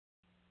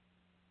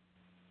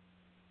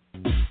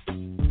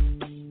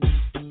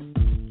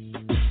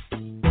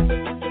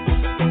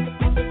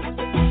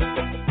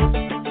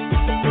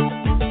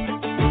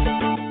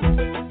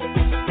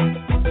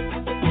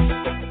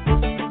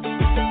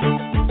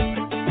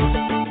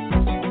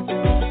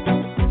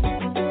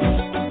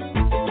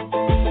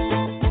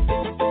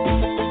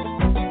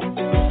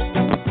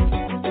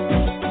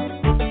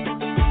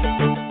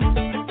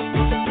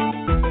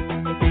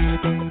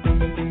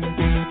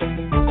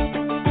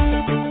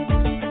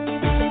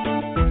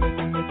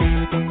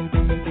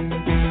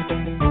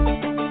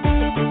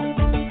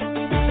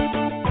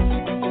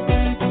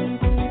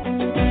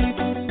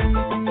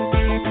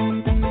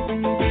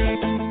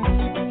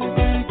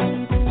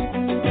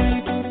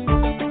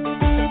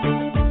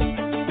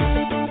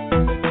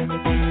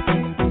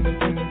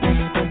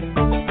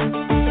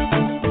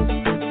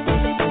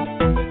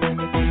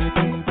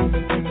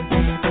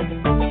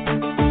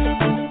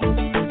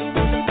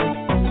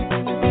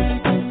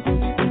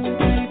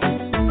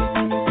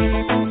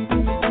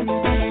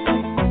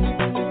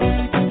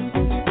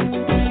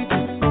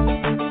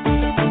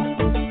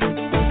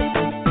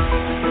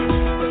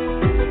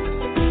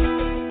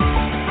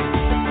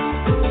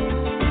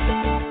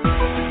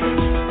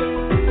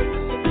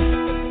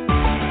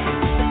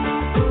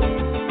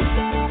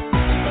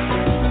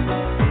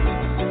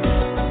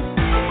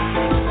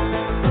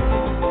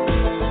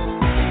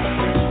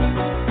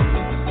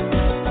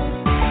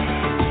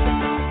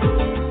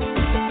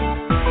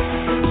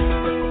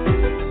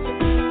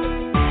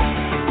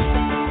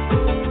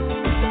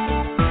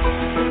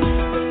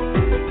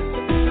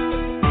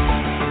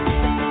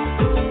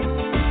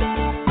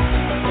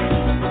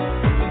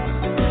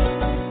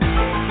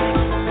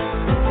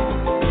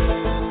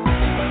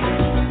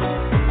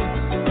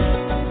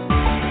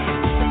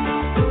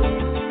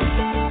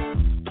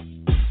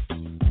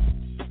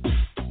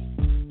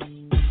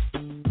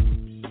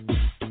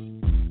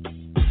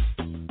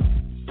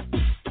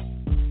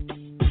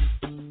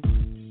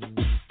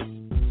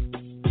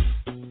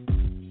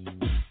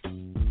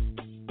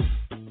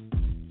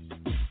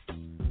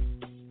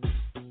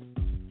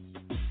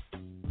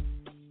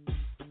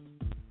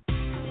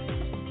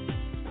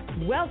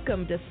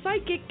Welcome to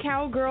Psychic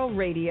Cowgirl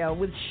Radio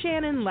with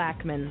Shannon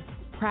Lackman.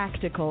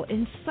 Practical,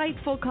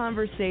 insightful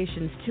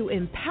conversations to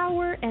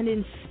empower and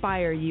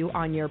inspire you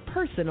on your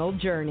personal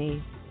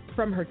journey.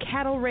 From her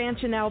cattle ranch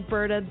in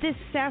Alberta, this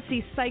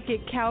sassy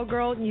psychic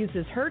cowgirl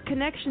uses her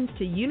connections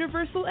to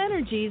universal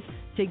energies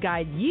to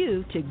guide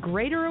you to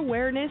greater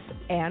awareness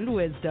and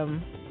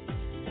wisdom.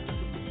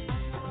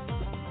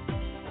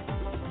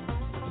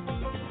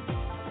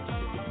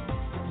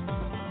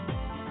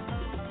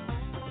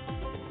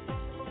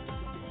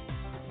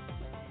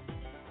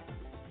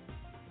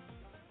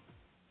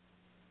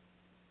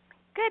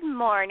 Good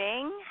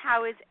morning.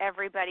 How is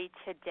everybody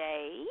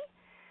today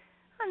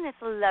on this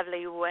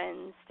lovely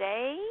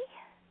Wednesday?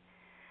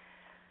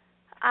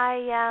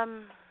 I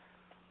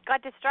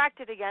got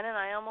distracted again, and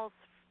I almost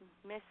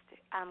missed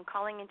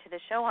calling into the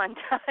show on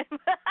time.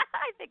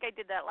 I think I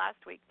did that last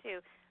week, too.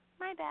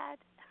 My bad.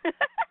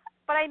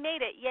 But I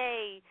made it.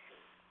 Yay.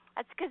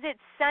 That's because it's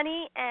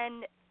sunny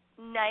and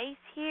nice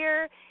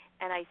here,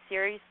 and I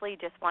seriously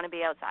just want to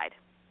be outside,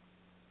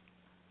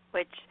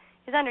 which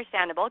is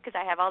understandable because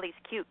I have all these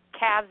cute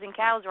calves and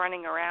cows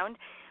running around.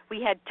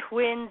 We had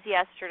twins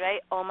yesterday.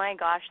 Oh, my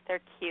gosh, they're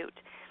cute.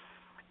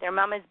 Their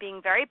mom is being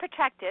very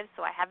protective,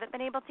 so I haven't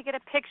been able to get a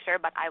picture,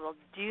 but I will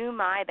do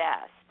my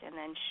best and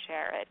then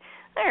share it.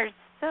 They're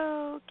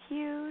so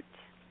cute.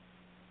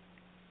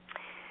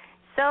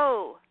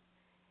 So,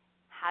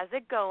 how's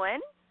it going?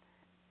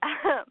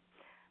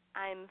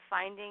 I'm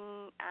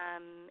finding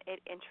it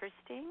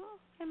interesting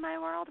in my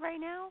world right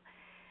now.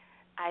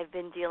 I've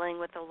been dealing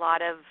with a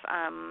lot of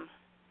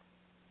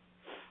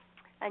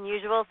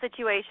unusual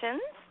situations.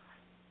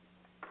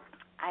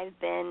 I've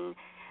been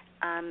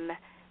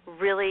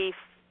really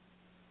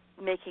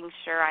making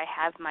sure I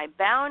have my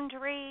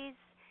boundaries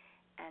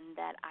and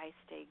that I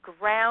stay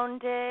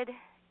grounded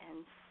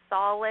and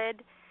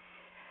solid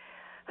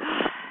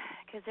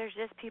because there's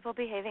just people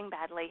behaving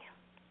badly.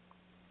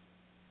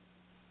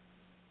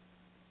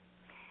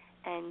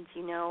 And,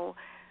 you know,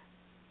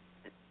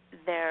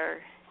 they're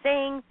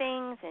saying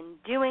things and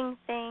doing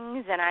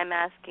things, and I'm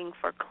asking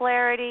for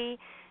clarity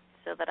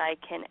so that I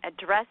can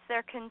address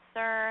their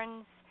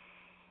concerns,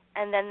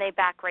 and then they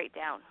back right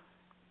down.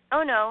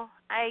 Oh, no,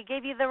 I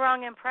gave you the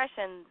wrong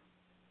impression.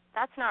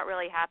 That's not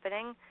really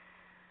happening.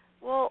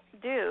 Well,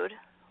 dude,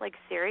 like,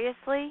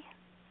 seriously?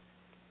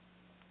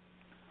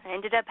 I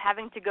ended up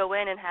having to go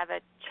in and have a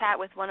chat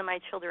with one of my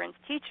children's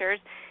teachers.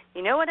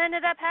 You know what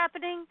ended up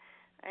happening?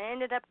 I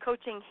ended up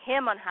coaching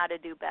him on how to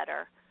do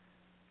better.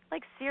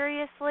 Like,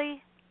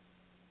 seriously?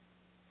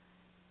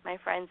 My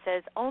friend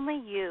says,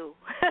 only you.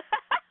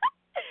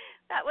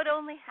 That would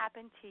only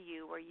happen to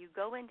you, where you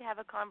go in to have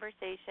a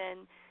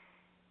conversation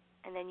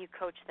and then you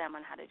coach them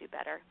on how to do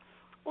better.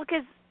 Well,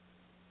 because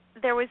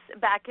there was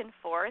back and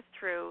forth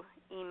through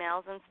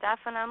emails and stuff,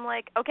 and I'm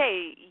like,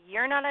 okay,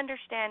 you're not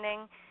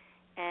understanding,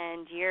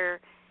 and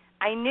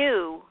I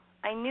knew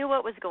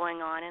what was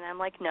going on, and I'm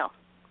like, no.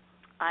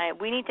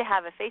 We need to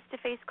have a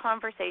face-to-face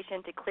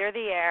conversation to clear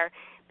the air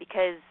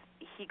because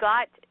he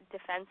got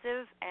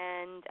defensive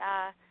and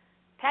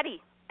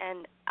petty,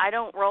 and I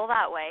don't roll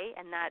that way,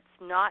 and that's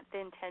not the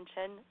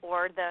intention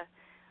or the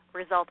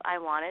result I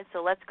wanted,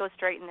 so let's go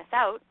straighten this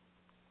out.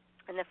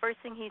 And the first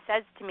thing he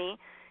says to me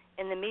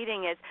in the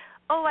meeting is,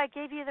 oh, I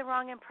gave you the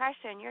wrong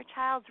impression. Your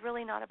child's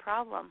really not a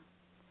problem.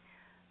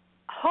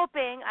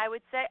 Hoping I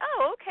would say,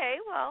 oh, okay,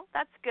 well,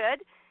 that's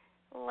good.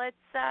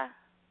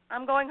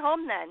 I'm going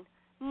home then.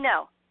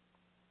 No.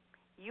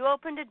 You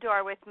opened a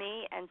door with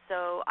me, and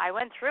so I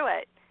went through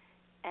it,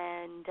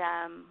 and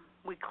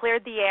we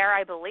cleared the air,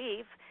 I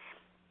believe.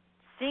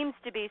 Seems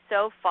to be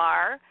so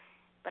far,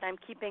 but I'm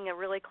keeping a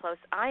really close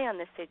eye on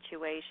the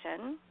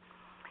situation.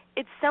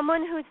 It's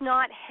someone who's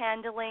not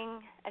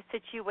handling a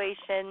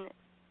situation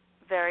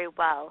very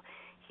well.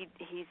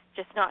 He's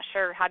just not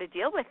sure how to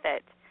deal with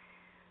it.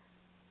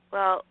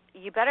 Well,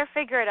 you better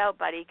figure it out,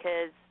 buddy,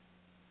 because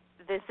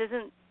this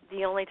isn't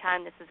the only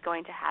time this is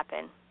going to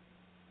happen.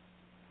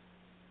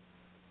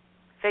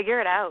 Figure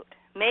it out.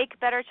 Make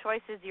better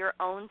choices your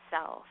own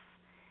self.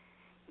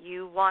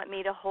 You want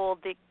me to hold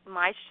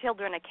my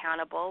children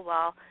accountable.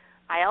 Well,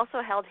 I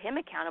also held him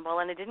accountable,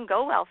 and it didn't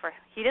go well for him.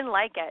 He didn't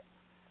like it.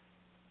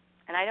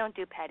 And I don't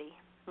do petty.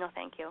 No,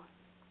 thank you.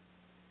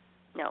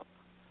 No.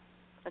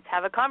 Let's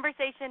have a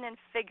conversation and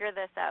figure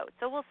this out.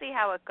 So we'll see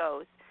how it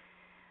goes.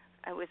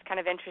 It was kind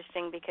of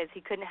interesting because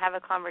he couldn't have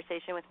a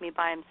conversation with me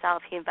by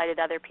himself. He invited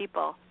other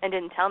people and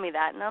didn't tell me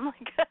that. And I'm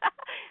like,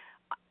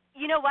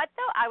 you know what,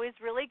 though? I was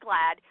really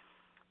glad.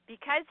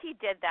 Because he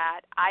did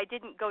that, I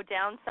didn't go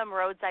down some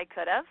roads I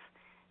could have,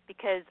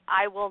 because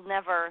I will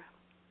never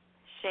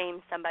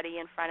shame somebody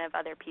in front of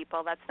other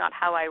people. That's not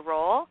how I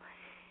roll.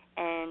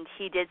 And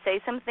he did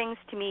say some things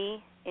to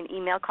me in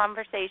email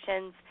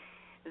conversations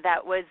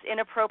that was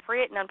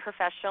inappropriate and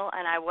unprofessional,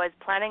 and I was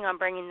planning on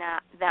bringing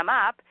them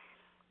up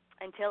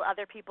until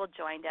other people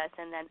joined us,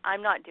 and then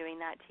I'm not doing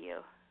that to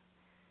you.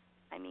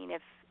 I mean,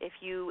 if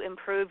you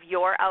improve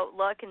your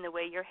outlook and the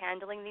way you're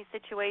handling these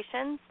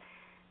situations,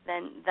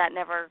 then that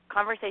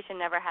conversation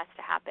never has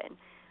to happen.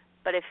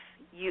 But if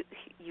you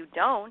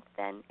don't,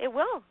 then it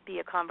will be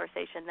a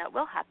conversation that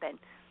will happen.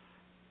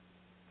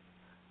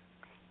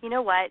 You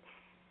know what?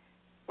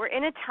 We're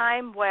in a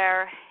time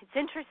where it's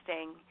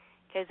interesting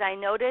because I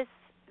notice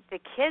the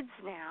kids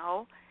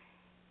now,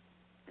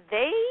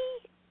 they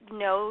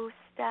know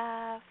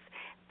stuff.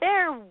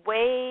 They're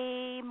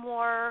way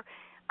more,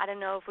 I don't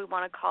know if we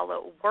want to call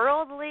it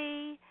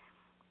worldly,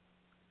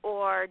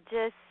 or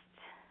just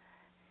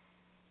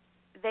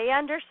they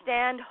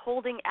understand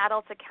holding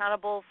adults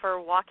accountable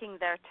for walking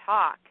their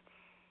talk.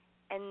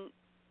 And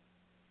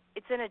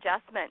it's an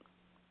adjustment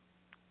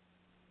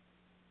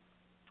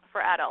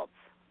for adults.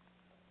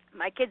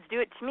 My kids do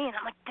it to me, and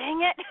I'm like,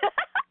 dang it.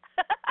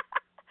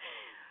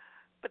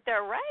 But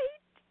they're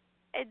right.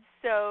 And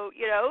so,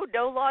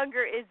 no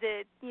longer is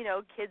it,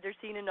 kids are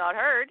seen and not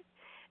heard.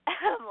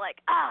 I'm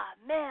like,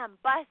 man,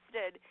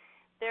 busted.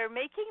 They're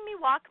making me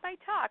walk my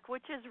talk,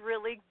 which is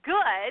really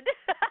good.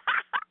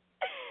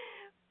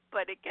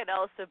 But it can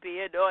also be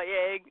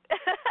annoying.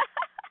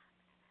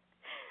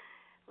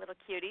 Little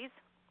cuties.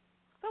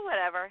 But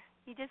whatever.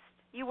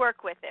 You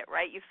work with it,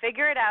 right? You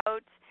figure it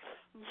out.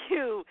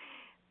 You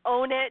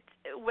own it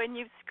when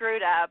you've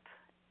screwed up.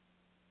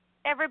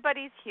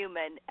 Everybody's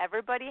human.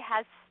 Everybody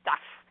has stuff.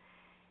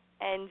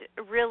 And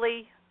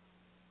really,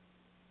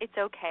 it's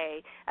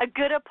okay. A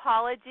good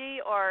apology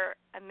or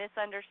a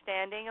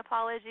misunderstanding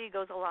apology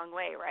goes a long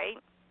way,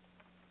 right?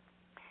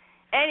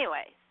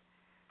 Anyways,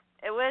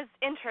 it was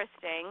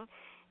interesting,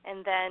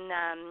 and then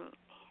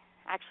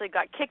actually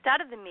got kicked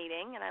out of the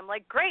meeting, and I'm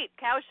like, great,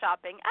 cow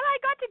shopping. And I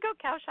got to go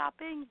cow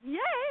shopping. Yay!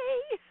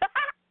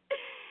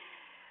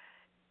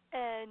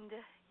 And,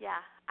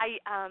 yeah,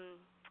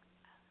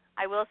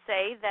 I will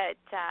say that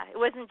it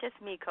wasn't just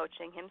me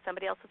coaching him.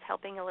 Somebody else was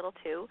helping a little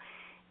too.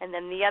 And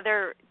then the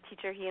other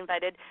teacher he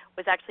invited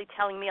was actually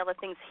telling me all the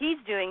things he's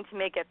doing to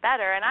make it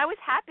better. And I was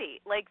happy,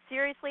 like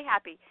seriously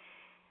happy.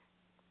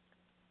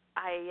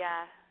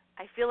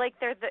 I feel like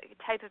they're the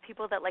type of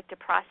people that like to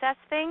process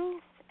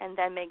things and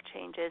then make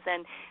changes.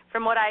 And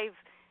from what I've,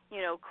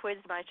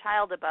 quizzed my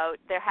child about,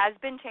 there has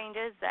been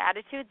changes. The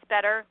attitude's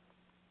better,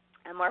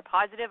 a more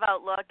positive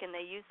outlook, and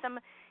they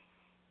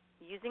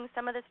using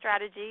some of the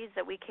strategies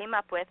that we came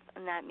up with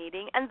in that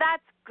meeting, and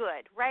that's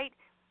good, right?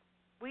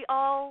 We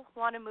all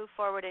want to move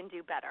forward and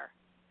do better.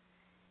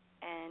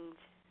 And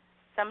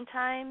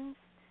sometimes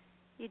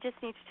you just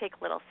need to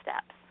take little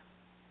steps.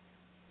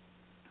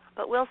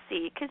 But we'll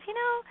see, because,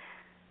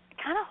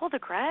 I kind of hold a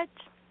grudge.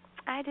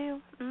 I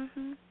do.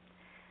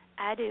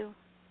 I do.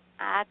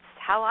 That's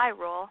how I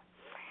roll.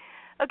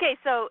 Okay,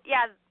 so,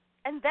 yeah,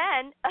 and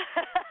then,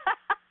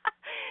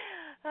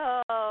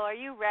 oh, are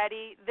you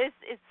ready? This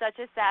is such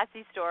a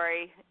sassy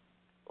story.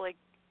 Like,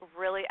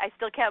 really, I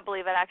still can't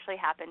believe it actually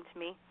happened to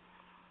me.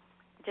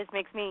 It just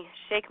makes me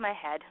shake my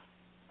head.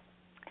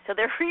 So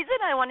the reason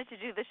I wanted to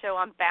do the show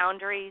on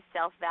boundaries,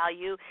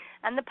 self-value,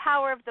 and the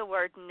power of the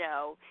word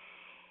no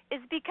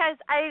is because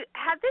I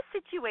had this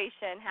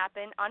situation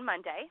happen on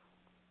Monday,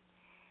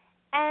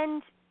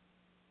 and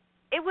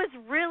it was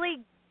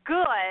really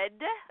good,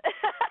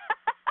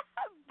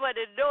 but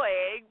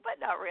annoying, but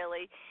not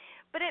really.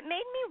 But it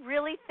made me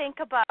really think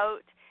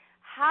about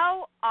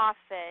how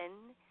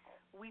often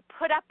we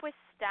put up with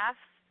stuff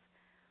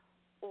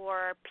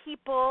or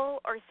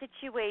people or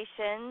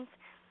situations,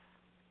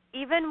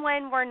 even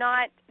when we're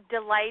not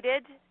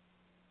delighted,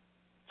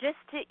 just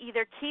to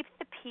either keep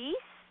the peace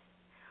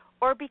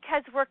or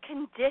because we're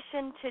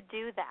conditioned to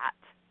do that,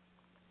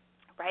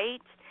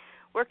 right?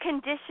 We're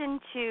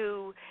conditioned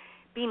to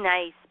be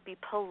nice, be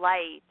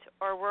polite,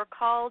 or we're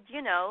called,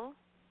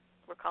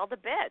 we're called a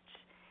bitch.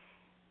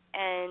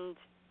 And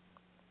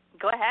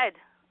go ahead,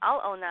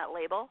 I'll own that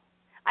label.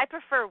 I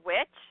prefer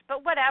witch,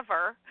 but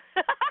whatever.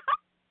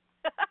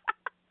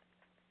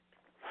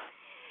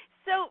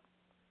 So,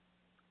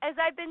 as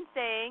I've been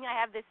saying, I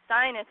have this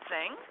sinus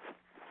thing,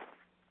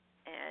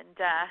 and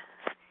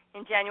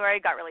in January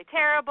it got really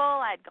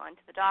terrible. I had gone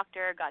to the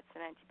doctor, got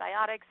some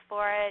antibiotics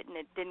for it, and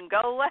it didn't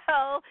go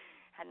well.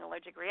 Had an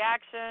allergic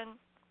reaction,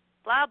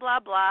 blah, blah,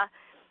 blah.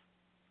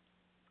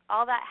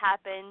 All that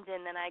happened,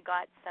 and then I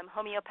got some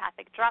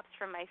homeopathic drops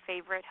from my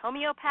favorite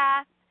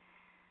homeopath.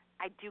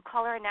 I do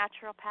call her a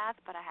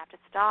naturopath, but I have to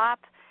stop.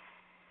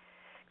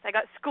 I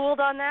got schooled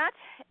on that.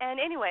 And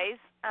anyways,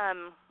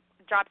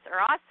 drops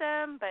are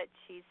awesome, but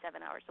she's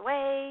 7 hours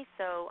away.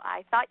 So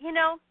I thought,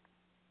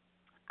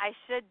 I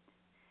should,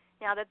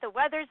 now that the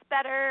weather's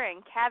better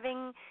and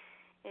calving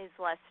is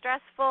less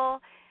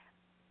stressful,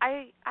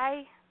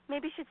 I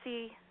maybe should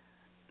see,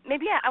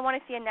 I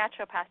want to see a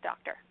naturopath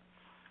doctor.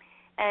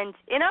 And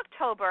in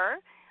October,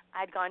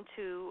 I'd gone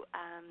to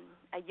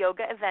a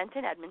yoga event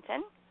in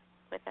Edmonton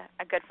with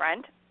a good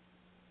friend,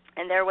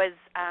 and there was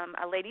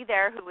a lady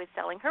there who was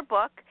selling her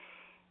book,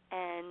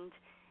 and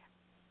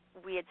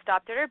we had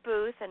stopped at her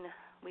booth, and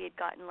we had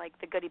gotten, like,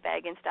 the goodie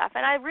bag and stuff,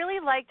 and I really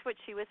liked what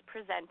she was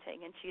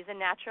presenting, and she's a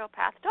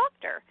naturopath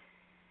doctor.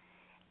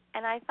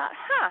 And I thought,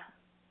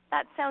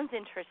 that sounds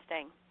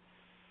interesting.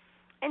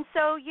 And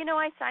so,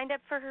 I signed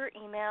up for her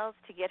emails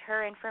to get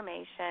her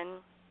information,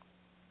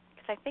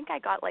 because I think I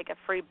got like a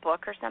free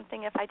book or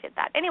something if I did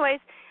that. Anyways,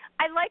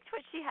 I liked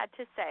what she had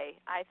to say.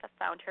 I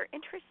found her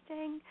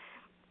interesting.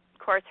 Of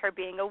course, her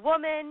being a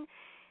woman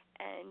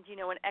and, you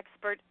know, an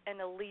expert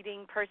and a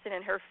leading person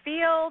in her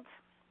field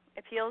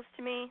appeals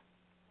to me,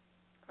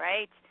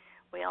 right?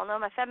 We all know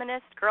I'm a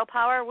feminist, girl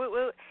power, woot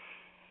woot.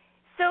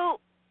 So,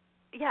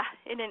 yeah,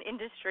 in an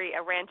industry,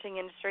 a ranching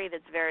industry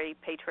that's very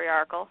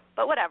patriarchal,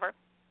 but whatever,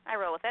 I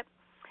roll with it.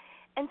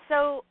 And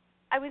so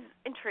I was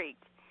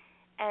intrigued.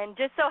 And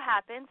just so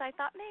happens, I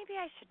thought maybe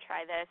I should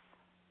try this.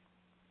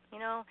 You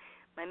know,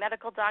 my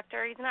medical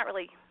doctor, he's not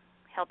really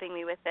helping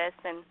me with this,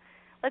 and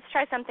let's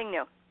try something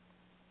new.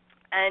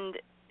 And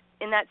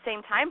in that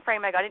same time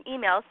frame, I got an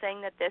email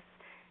saying that this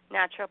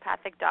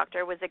naturopathic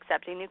doctor was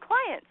accepting new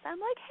clients. I'm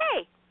like,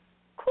 hey,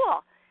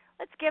 cool,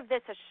 let's give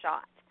this a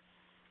shot.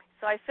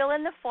 So I fill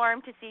in the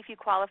form to see if you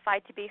qualify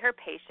to be her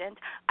patient.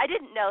 I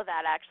didn't know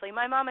that, actually.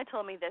 My mama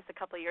told me this a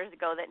couple of years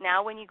ago, that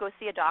now when you go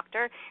see a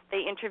doctor,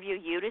 they interview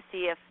you to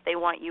see if they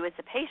want you as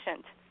a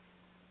patient.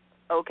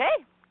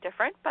 Okay,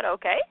 different, but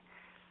okay.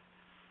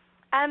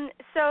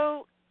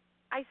 So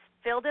I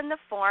filled in the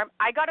form.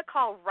 I got a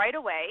call right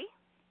away,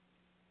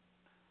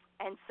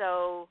 and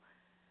so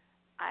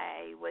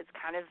I was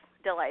kind of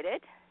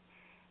delighted.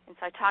 And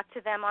so I talked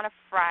to them on a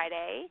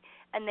Friday,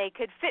 and they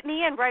could fit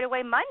me in right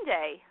away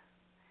Monday.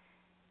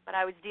 But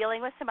I was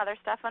dealing with some other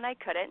stuff and I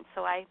couldn't,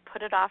 so I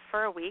put it off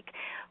for a week.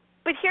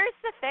 But here's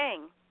the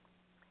thing.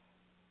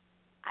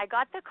 I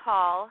got the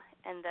call,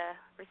 and the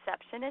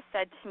receptionist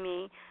said to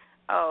me,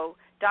 oh,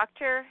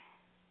 Dr.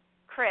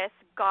 Chris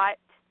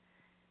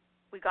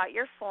we got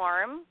your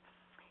form,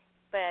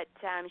 but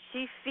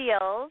she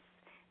feels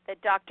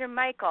that Dr.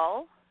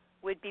 Michael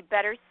would be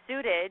better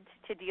suited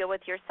to deal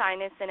with your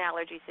sinus and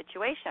allergy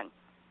situation.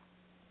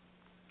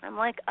 I'm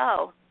like,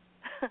 oh,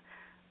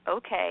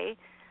 okay.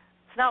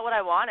 It's not what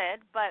I wanted,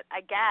 but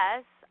I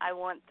guess I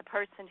want the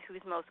person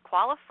who's most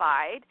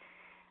qualified.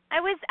 I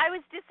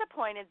was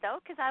disappointed, though,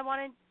 because I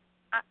wanted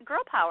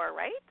girl power,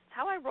 right? That's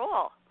how I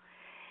roll.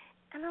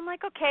 And I'm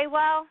like, okay,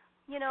 well,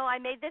 you know, I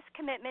made this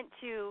commitment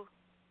to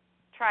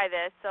try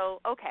this,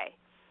 so okay.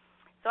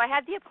 So I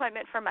had the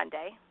appointment for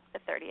Monday, the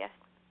 30th.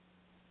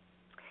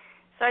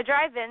 So I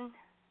drive in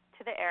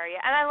to the area,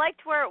 and I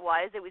liked where it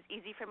was. It was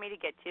easy for me to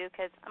get to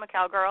because I'm a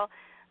cowgirl.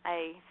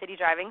 City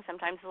driving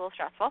sometimes is a little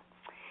stressful.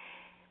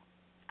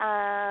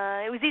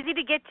 It was easy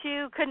to get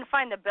to. Couldn't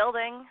find the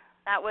building.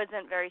 That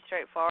wasn't very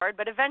straightforward,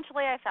 but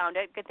eventually I found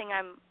it. Good thing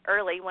I'm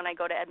early when I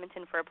go to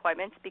Edmonton for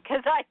appointments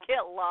because I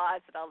get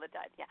lost all the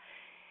time. Yeah.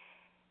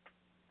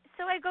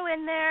 So I go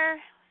in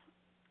there,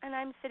 and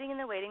I'm sitting in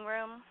the waiting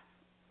room.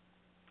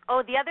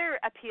 Oh, the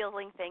other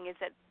appealing thing is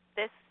that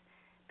this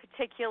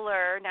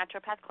particular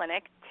naturopath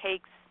clinic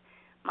takes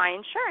my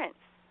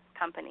insurance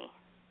company.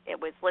 It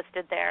was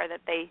listed there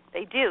that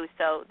they do,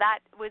 so that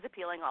was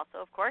appealing also,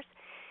 of course.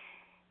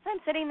 So I'm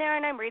sitting there,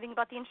 and I'm reading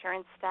about the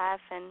insurance stuff,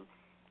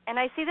 and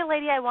I see the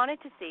lady I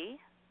wanted to see,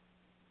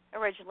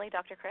 originally,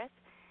 Dr. Chris,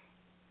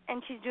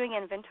 and she's doing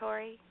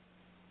inventory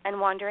and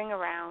wandering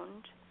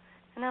around.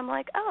 And I'm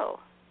like, oh,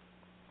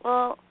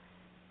 well,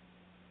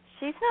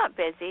 she's not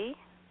busy.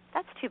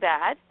 That's too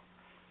bad,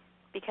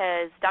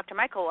 because Dr.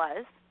 Michael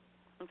was.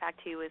 In fact,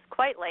 he was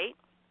quite late,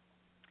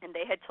 and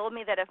they had told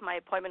me that if my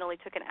appointment only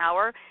took an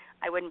hour,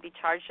 I wouldn't be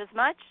charged as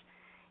much.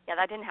 Yeah,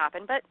 that didn't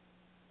happen, but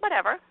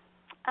whatever.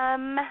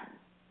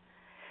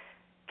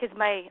 Because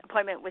my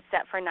appointment was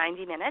set for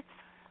 90 minutes.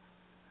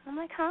 I'm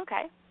like,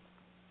 okay.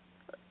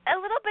 A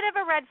little bit of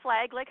a red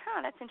flag, like,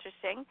 that's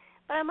interesting.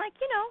 But I'm like,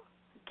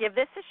 give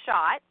this a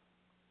shot.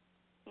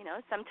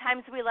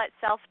 Sometimes we let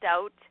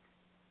self-doubt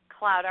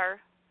cloud our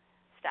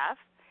stuff.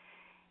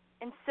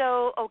 And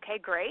so, okay,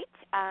 great.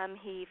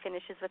 He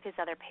finishes with his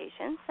other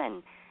patients,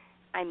 and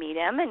I meet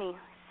him, and he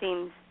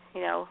seems,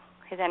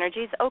 his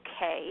energy's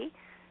okay.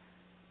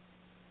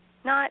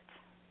 Not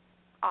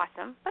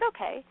awesome, but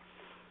okay.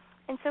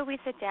 And so we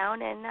sit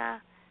down, and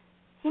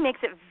he makes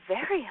it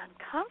very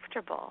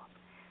uncomfortable.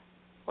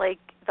 Like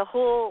the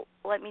whole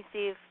let me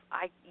see if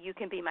you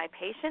can be my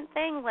patient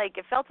thing, like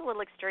it felt a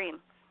little extreme.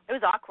 It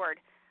was awkward.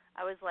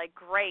 I was like,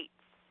 great.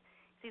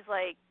 He's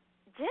like,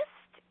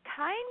 just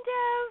kind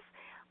of,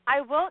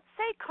 I won't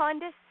say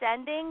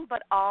condescending,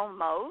 but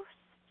almost.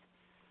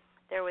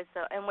 There was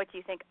and what do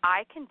you think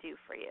I can do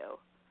for you?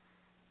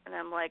 And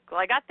I'm like, well,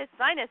 I got this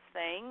sinus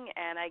thing,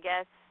 and I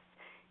guess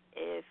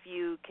if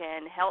you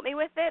can help me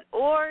with it,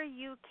 or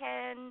you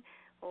can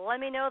let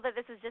me know that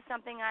this is just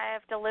something I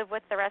have to live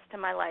with the rest of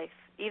my life.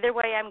 Either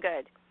way, I'm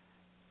good.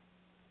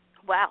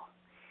 Wow.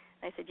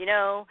 I said,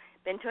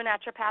 been to a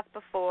naturopath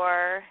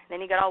before.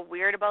 Then he got all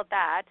weird about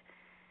that.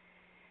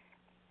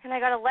 And I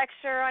got a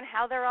lecture on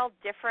how they're all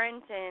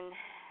different and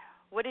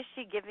what is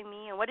she giving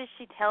me and what does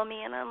she tell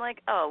me. And I'm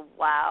like, oh,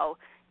 wow.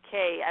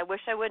 Okay, I wish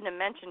I wouldn't have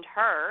mentioned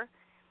her.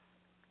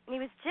 And he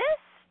was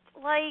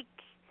just like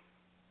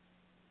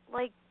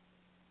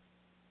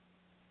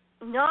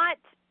not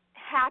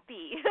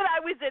happy that I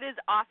was at his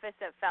office,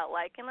 it felt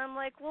like. And I'm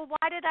like, well,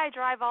 why did I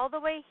drive all the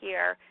way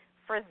here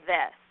for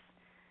this?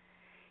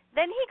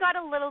 Then he got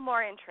a little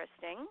more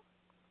interesting.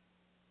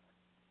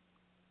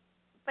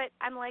 but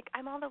I'm like,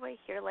 I'm all the way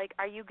here. Like,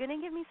 are you going to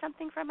give me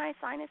something for my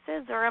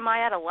sinuses, or am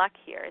I out of luck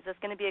here? Is this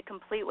going to be a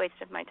complete waste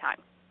of my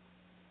time?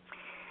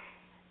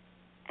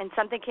 And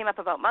something came up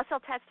about muscle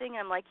testing.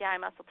 I'm like, yeah,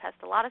 I muscle test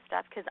a lot of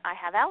stuff because I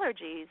have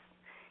allergies.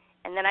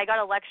 And then I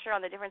got a lecture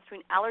on the difference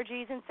between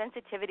allergies and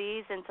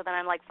sensitivities, and so then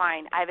I'm like,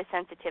 fine, I have a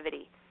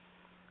sensitivity.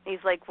 And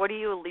he's like,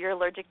 you're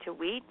allergic to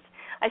wheat?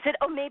 I said,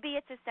 oh,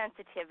 maybe it's a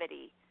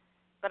sensitivity,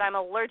 but I'm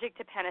allergic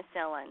to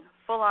penicillin,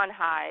 full-on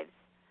hives,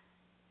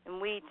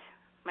 and wheat,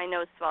 my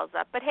nose swells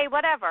up. But, hey,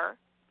 whatever.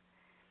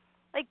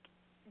 Like,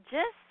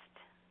 just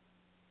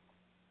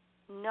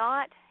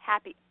not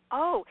happy.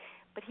 Oh,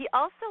 but he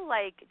also,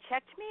 like,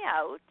 checked me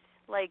out,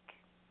 like,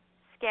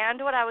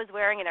 scanned what I was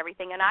wearing and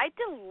everything, and I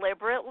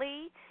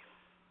deliberately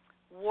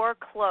wore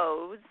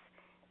clothes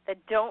that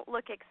don't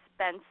look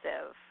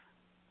expensive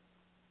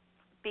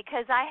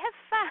because I have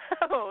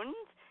found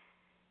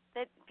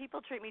that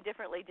people treat me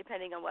differently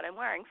depending on what I'm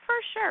wearing, for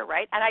sure,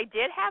 right? And I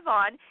did have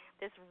on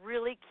this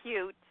really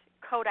cute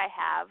coat I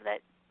have that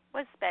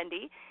was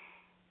spendy,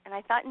 and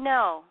I thought,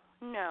 no,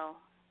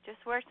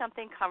 just wear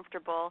something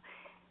comfortable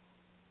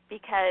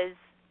because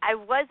I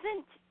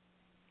wanted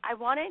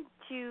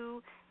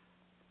to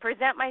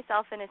present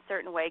myself in a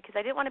certain way because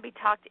I didn't want to be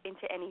talked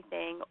into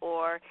anything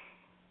or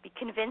be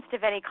convinced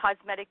of any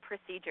cosmetic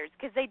procedures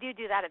because they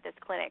do that at this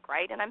clinic,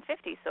 right? And I'm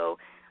 50, so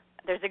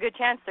there's a good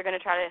chance they're going to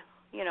try to,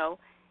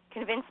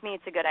 convince me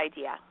it's a good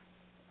idea.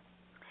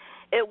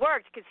 It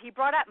worked because he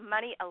brought up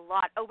money a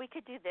lot. Oh, we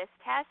could do this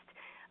test.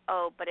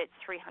 Oh, but it's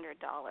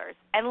 $300.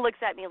 And looks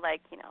at me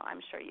like,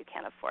 I'm sure you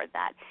can't afford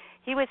that.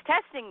 He was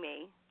testing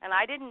me, and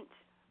I didn't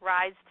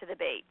rise to the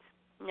bait.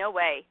 No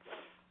way.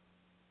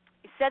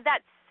 He said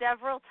that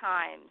several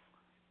times.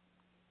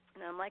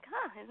 And I'm like,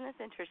 isn't this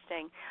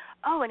interesting?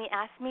 Oh, and he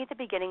asked me at the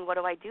beginning, what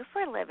do I do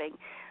for a living?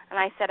 And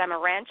I said, I'm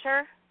a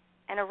rancher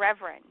and a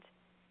reverend.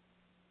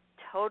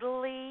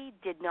 Totally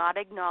did not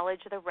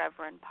acknowledge the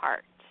reverend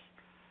part.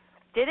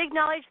 Did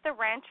acknowledge the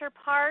rancher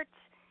part,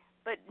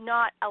 but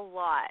not a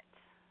lot.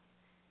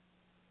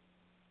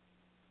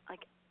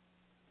 Like,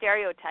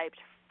 stereotyped,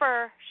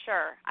 for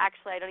sure.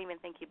 Actually, I don't even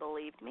think he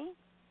believed me,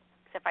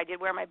 except I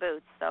did wear my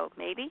boots, so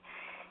maybe.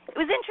 It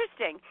was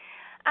interesting.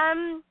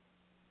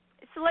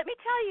 So let me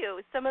tell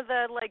you some of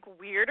the,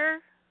 weirder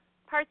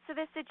parts of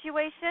this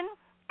situation,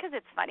 because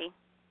it's funny.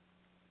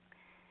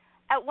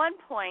 At one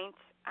point,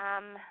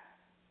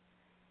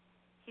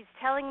 he's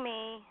telling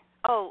me,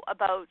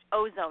 about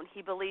ozone.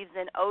 He believes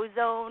in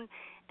ozone,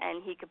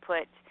 and he could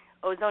put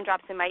ozone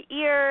drops in my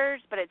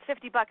ears, but it's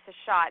 $50 a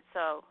shot,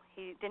 so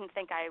he didn't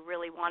think I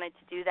really wanted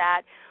to do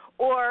that.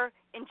 Or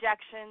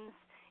injections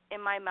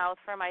in my mouth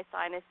for my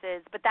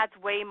sinuses, but that's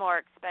way more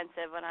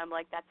expensive. And I'm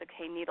like, that's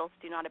okay, needles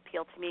do not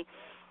appeal to me.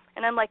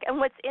 And I'm like, and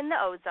what's in the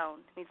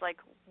ozone? And he's like,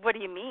 what do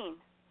you mean?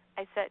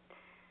 I said,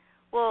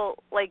 well,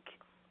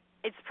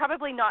 it's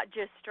probably not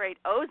just straight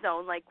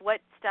ozone. Like, what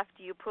stuff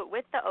do you put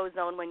with the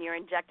ozone when you're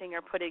injecting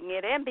or putting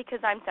it in? Because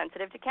I'm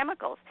sensitive to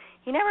chemicals.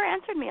 He never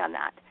answered me on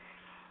that.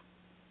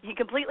 He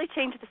completely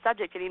changed the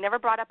subject, and he never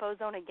brought up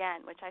ozone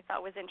again, which I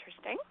thought was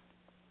interesting.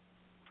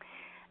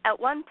 At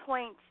one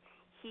point,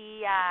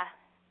 he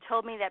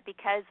told me that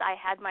because I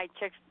had my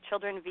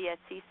children via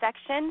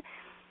C-section,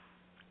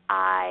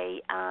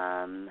 I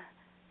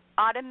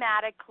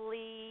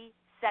automatically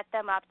set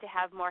them up to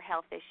have more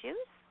health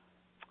issues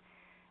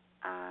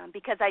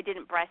because I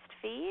didn't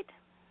breastfeed.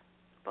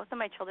 Both of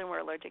my children were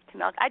allergic to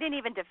milk. I didn't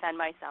even defend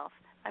myself.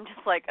 I'm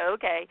just like,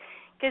 okay,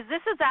 because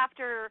this is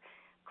after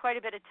quite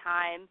a bit of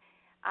time.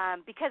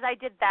 Because I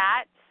did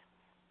that,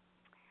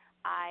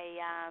 I,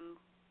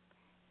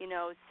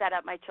 set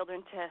up my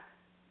children to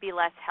be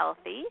less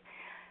healthy.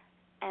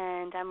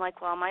 And I'm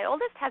like, well, my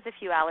oldest has a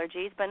few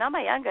allergies, but not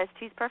my youngest.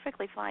 He's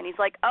perfectly fine. He's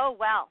like, oh,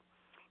 well,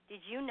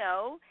 did you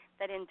know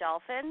that in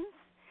dolphins,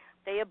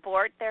 they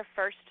abort their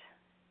first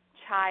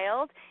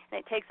child, and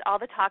it takes all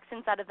the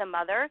toxins out of the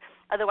mother?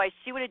 Otherwise,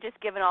 she would have just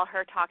given all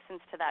her toxins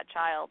to that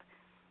child.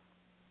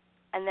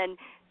 And then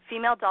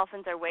female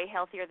dolphins are way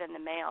healthier than the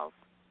males.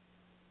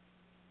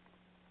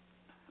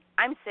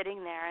 I'm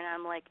sitting there, and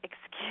I'm like,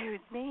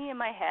 excuse me, in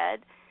my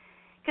head.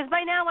 Because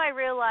by now I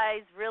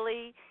realize,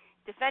 really,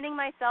 defending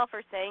myself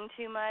or saying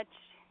too much,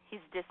 he's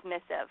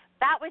dismissive.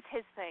 That was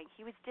his thing.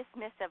 He was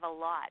dismissive a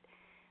lot.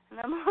 And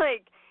I'm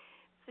like,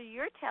 so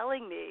you're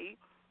telling me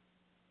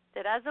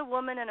that as a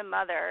woman and a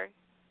mother,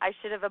 I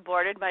should have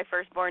aborted my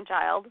firstborn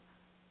child?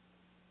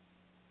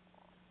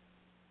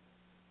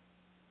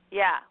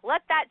 Yeah,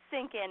 let that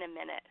sink in a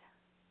minute.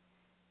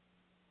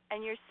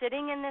 And you're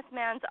sitting in this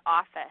man's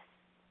office,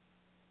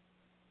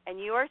 and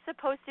you are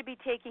supposed to be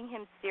taking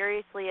him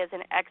seriously as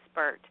an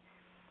expert.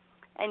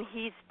 And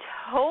he's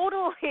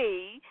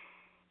totally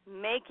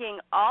making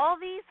all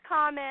these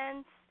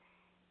comments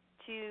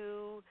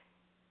to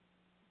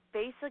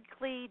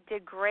basically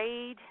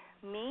degrade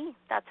me.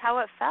 That's how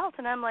it felt.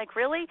 And I'm like,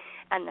 really?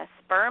 And the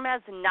sperm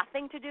has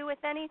nothing to do with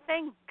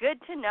anything? Good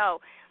to know.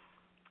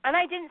 And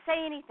I didn't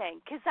say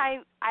anything because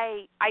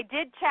I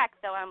did check,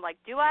 though. I'm like,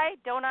 do I?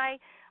 Don't I?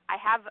 I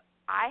have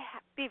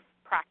beef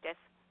practice.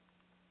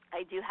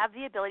 I do have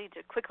the ability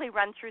to quickly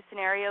run through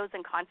scenarios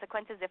and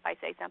consequences if I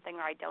say something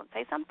or I don't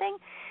say something.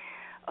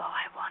 Oh,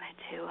 I wanted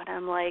to. And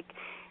I'm like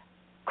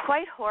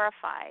quite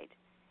horrified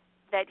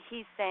that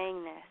he's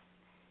saying this.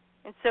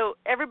 And so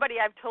everybody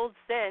I've told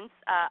since,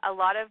 a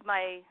lot of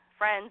my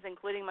friends,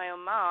 including my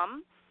own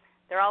mom,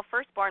 they're all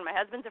firstborn. My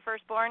husband's a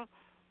firstborn.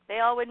 They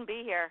all wouldn't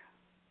be here.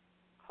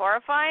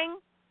 Horrifying?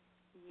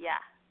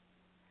 Yeah.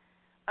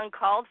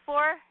 Uncalled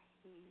for?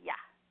 Yeah.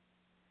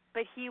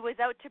 But he was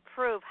out to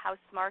prove how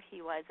smart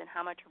he was and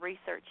how much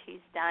research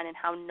he's done and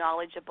how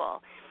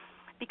knowledgeable.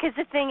 Because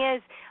the thing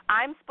is,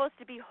 I'm supposed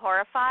to be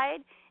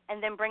horrified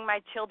and then bring my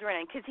children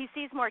in, because he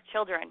sees more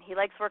children. He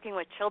likes working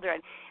with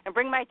children. And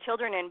bring my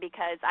children in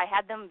because I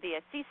had them via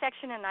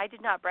C-section and I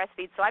did not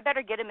breastfeed, so I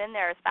better get him in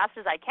there as fast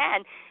as I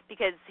can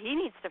because he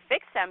needs to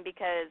fix them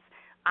because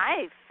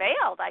I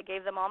failed. I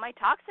gave them all my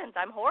toxins.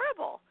 I'm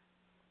horrible.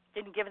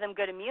 Didn't give them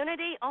good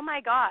immunity. Oh,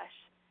 my gosh.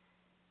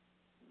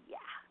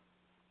 Yeah.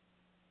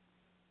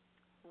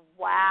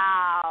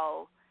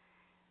 Wow.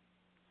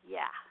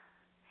 Yeah.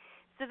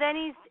 So then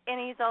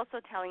he's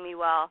also telling me,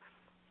 well,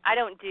 I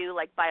don't do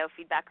like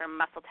biofeedback or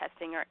muscle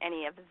testing or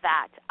any of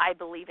that. I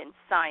believe in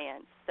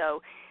science.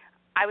 So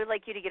I would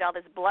like you to get all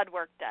this blood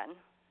work done.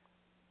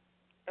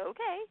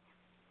 Okay.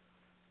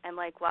 I'm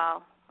like,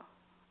 well,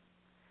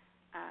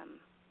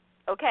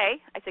 okay.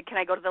 I said, can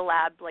I go to the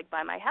lab like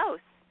by my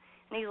house?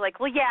 And he's like,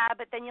 well, yeah,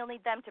 but then you'll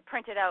need them to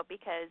print it out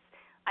because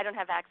I don't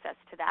have access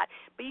to that.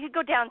 But you could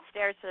go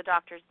downstairs to the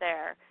doctors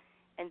there,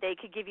 and they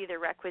could give you the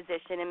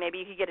requisition, and maybe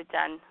you could get it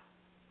done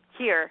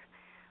here.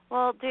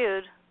 Well,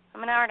 dude,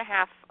 I'm an hour and a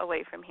half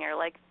away from here.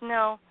 Like,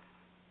 no.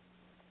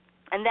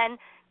 And then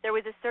there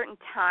was a certain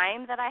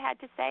time that I had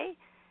to say,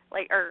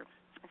 like, or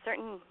a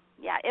certain,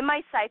 in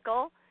my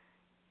cycle,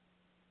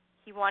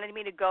 he wanted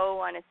me to go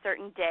on a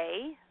certain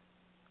day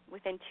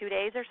within 2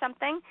 days or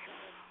something.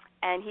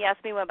 And he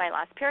asked me when my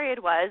last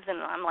period was,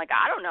 and I'm like,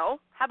 I don't know.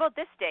 How about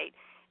this date?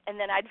 And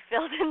then I'd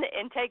filled in the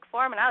intake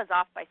form, and I was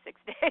off by 6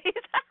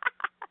 days.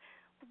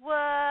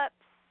 Whoops.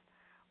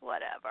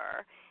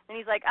 Whatever. And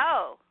he's like,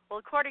 oh, well,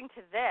 according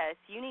to this,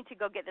 you need to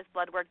go get this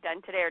blood work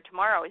done today or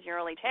tomorrow is your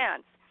only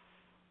chance.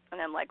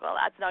 And I'm like, well,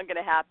 that's not going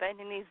to happen.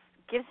 And he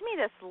gives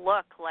me this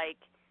look like,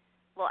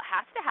 well, it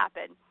has to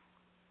happen.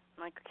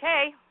 I'm like,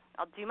 okay,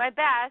 I'll do my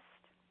best.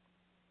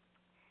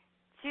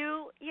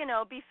 To,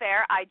 be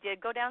fair, I did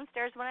go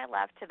downstairs when I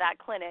left to that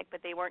clinic,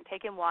 but they weren't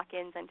taking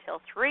walk-ins until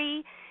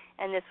 3,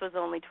 and this was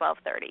only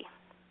 12:30.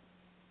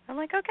 I'm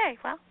like, okay,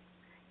 well,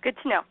 good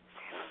to know.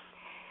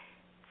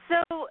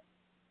 So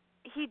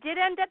he did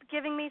end up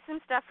giving me some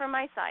stuff for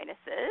my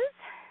sinuses,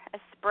 a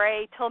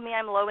spray, told me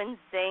I'm low in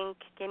zinc,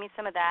 gave me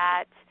some of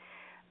that,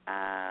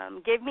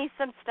 gave me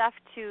some stuff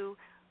to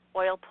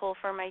oil pull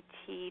for my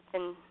teeth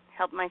and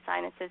help my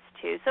sinuses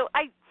too.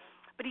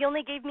 But he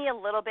only gave me a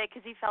little bit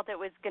because he felt it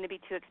was going to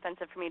be too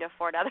expensive for me to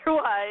afford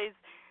otherwise.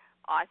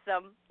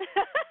 Awesome.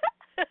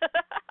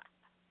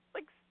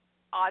 Like,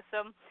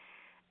 awesome.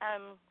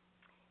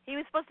 He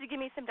was supposed to give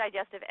me some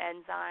digestive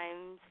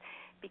enzymes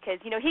because,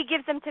 he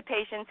gives them to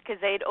patients because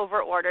they'd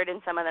over-ordered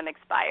and some of them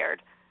expired.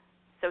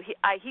 So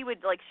he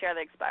would, like, share the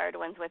expired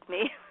ones with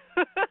me.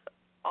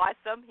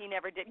 Awesome. He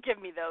never did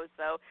give me those,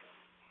 so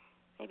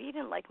maybe he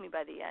didn't like me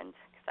by the end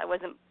because I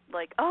wasn't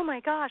like, oh, my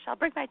gosh, I'll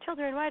bring my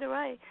children right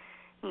away.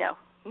 No.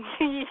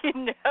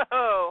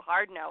 No,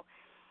 hard no.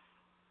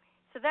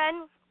 So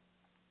then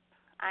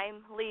I'm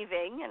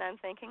leaving, and I'm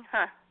thinking,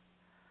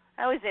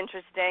 that was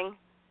interesting.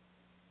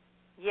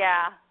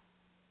 Yeah.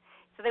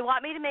 So they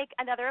want me to make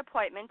another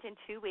appointment in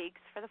 2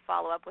 weeks for the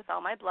follow-up with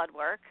all my blood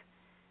work,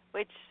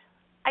 which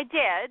I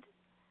did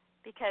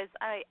because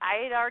I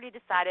had already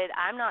decided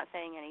I'm not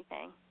saying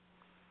anything.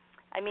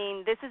 I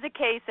mean, this is a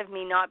case of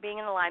me not being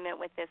in alignment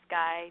with this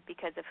guy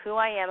because of who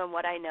I am and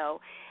what I know.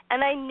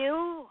 And I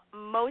knew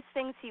most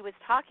things he was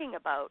talking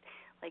about.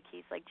 Like,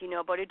 he's like, do you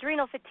know about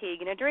adrenal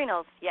fatigue and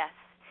adrenals? Yes.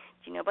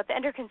 Do you know about the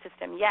endocrine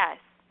system? Yes.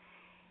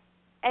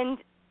 And,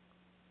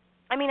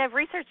 I mean, I've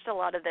researched a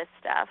lot of this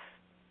stuff,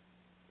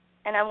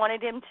 and I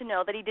wanted him to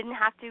know that he didn't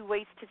have to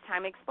waste his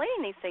time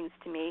explaining these things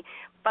to me,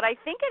 but I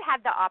think it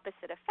had the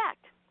opposite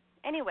effect.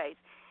 Anyways,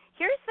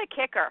 here's the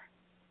kicker.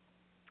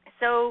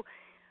 So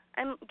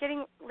I'm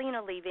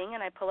leaving,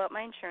 and I pull out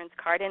my insurance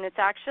card, and it's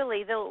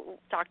actually the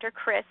Dr.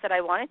 Chris that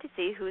I wanted to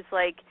see who's,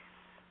 like,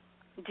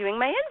 doing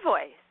my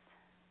invoice.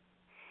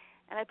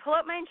 And I pull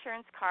out my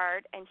insurance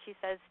card, and she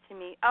says to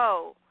me,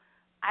 oh,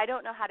 I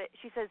don't know how to,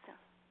 she says,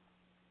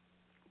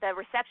 the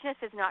receptionist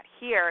is not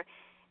here,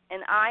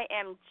 and I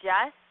am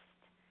just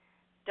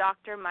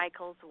Dr.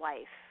 Michael's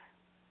wife.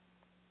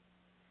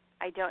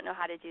 I don't know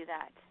how to do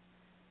that.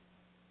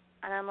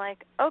 And I'm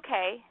like,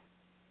 okay.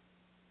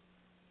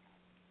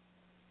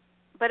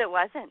 But it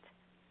wasn't.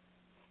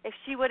 If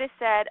she would have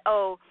said,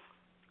 oh,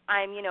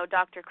 I'm,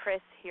 Dr.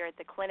 Chris here at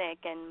the clinic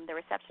and the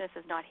receptionist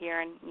is not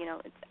here and,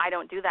 I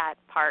don't do that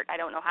part, I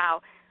don't know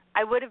how,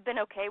 I would have been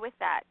okay with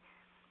that.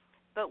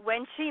 But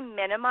when she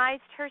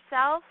minimized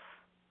herself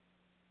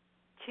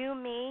to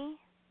me,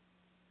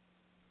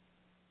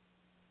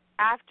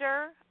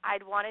 after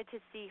I'd wanted to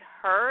see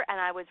her and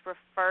I was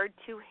referred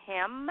to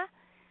him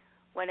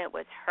when it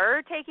was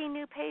her taking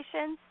new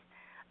patients,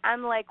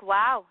 I'm like,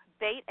 wow,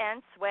 bait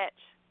and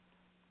switch.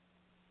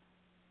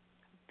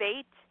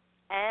 Bait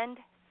and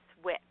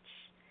switch.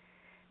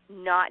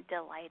 Not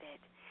delighted.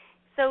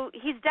 So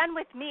he's done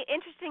with me,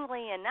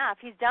 interestingly enough,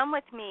 he's done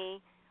with me,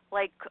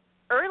 like,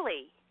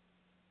 early.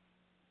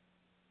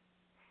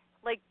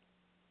 Like,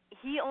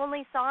 he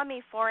only saw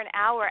me for an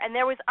hour, and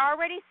there was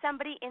already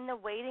somebody in the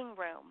waiting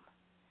room.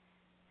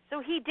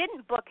 So he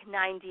didn't book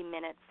 90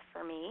 minutes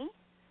for me,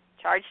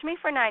 charged me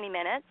for 90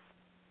 minutes.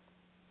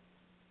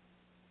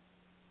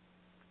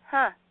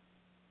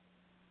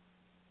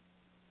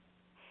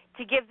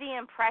 To give the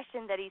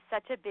impression that he's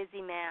such a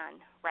busy man,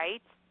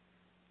 right?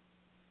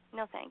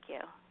 No, thank you.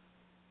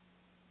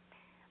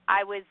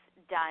 I was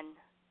done,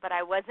 but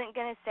I wasn't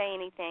going to say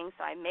anything,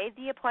 so I made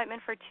the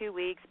appointment for 2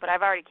 weeks, but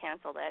I've already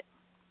canceled it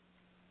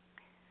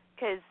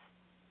because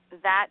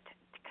that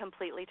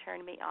completely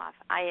turned me off.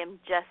 I am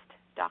just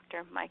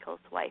Dr.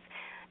 Michael's wife.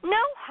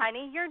 No,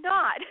 honey, you're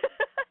not.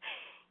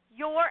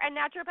 You're a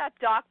naturopath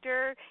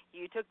doctor.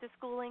 You took the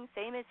schooling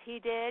same as he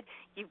did.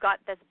 You've got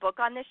this book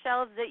on the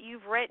shelves that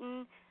you've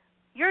written.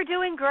 You're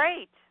doing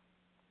great.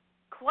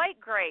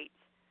 Quite great.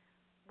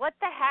 What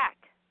the heck?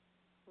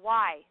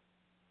 Why?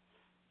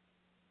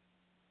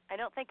 I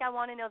don't think I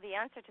want to know the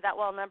answer to that.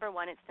 Well, number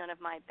one, it's none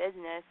of my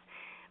business.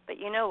 But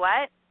you know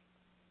what?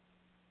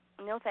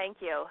 No, thank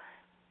you.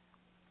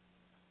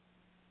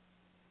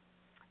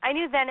 I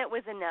knew then it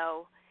was a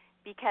no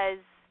because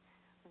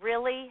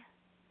really,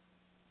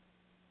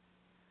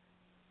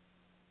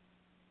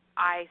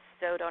 I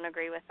so don't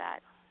agree with that.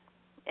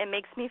 It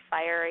makes me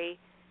fiery.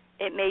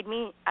 It made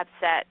me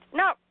upset.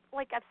 Not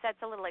like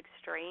upset's a little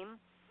extreme.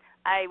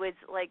 I was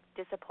like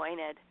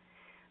disappointed.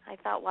 I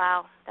thought,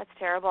 wow, that's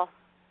terrible.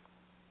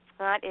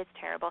 That is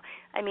terrible.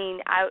 I mean,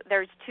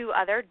 there's two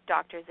other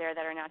doctors there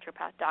that are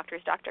naturopath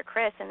doctors, Dr.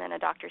 Chris and then a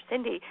Dr.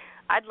 Cindy.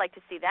 I'd like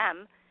to see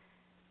them,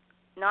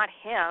 not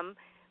him,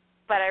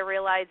 but I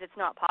realize it's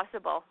not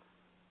possible.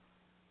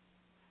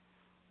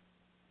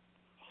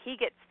 He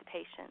gets the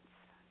patients.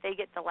 They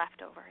get the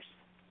leftovers.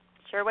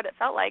 Sure what it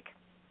felt like.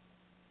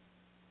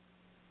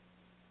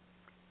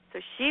 So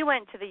she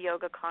went to the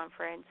yoga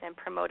conference and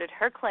promoted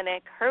her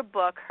clinic, her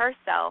book,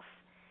 herself,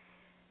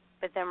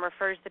 but then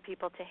refers the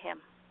people to him.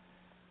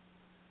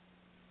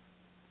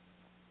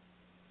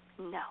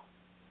 No.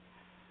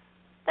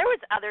 There was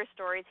other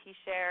stories he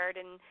shared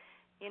and,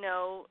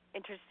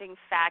 interesting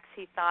facts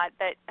he thought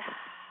that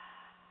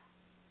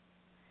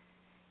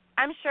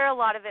I'm sure a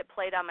lot of it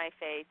played on my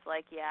face,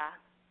 like, yeah,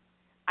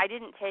 I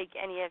didn't take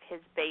any of his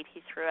bait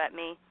he threw at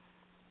me.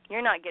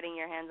 You're not getting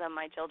your hands on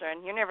my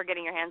children. You're never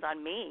getting your hands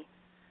on me.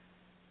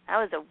 That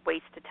was a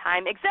waste of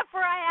time, except for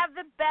I have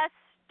the best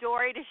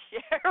story to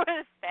share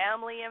with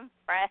family and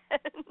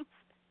friends.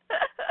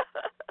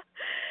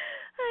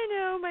 I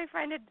know, my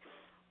friend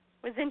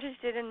was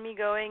interested in me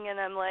going, and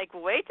I'm like,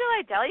 wait till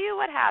I tell you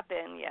what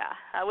happened. Yeah,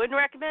 I wouldn't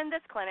recommend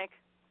this clinic.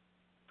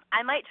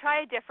 I might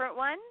try a different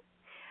one,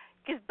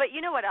 but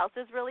you know what else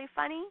is really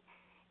funny?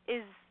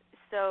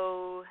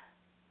 So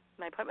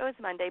my appointment was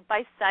Monday.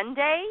 By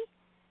Sunday,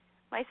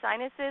 my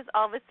sinuses,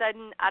 all of a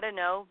sudden, I don't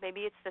know,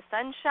 maybe it's the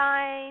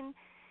sunshine,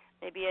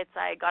 maybe it's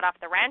I got off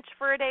the ranch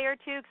for a day or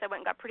two because I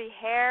went and got pretty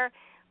hair,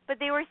 but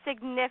they were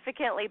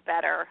significantly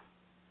better.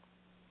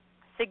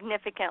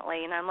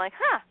 Significantly. And I'm like,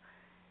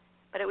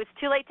 But it was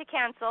too late to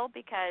cancel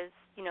because,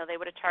 they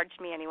would have charged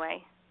me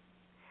anyway.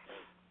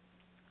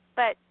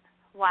 But,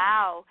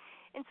 wow.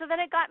 And so then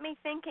it got me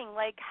thinking,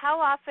 like, how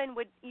often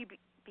would you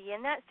be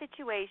in that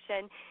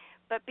situation,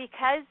 but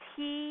because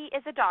he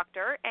is a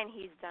doctor and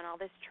he's done all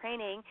this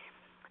training,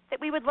 that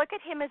we would look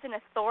at him as an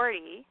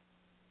authority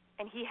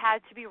and he had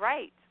to be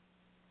right.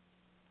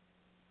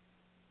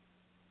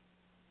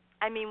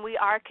 I mean, we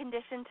are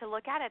conditioned to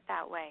look at it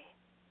that way.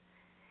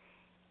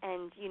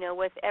 And,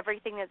 with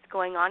everything that's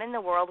going on in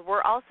the world,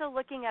 we're also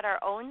looking at our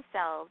own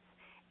selves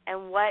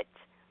and what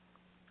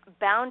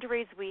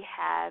boundaries we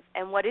have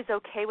and what is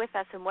okay with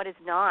us and what is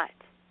not.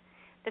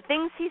 The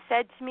things he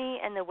said to me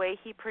and the way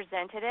he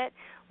presented it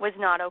was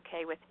not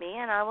okay with me,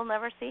 and I will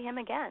never see him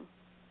again.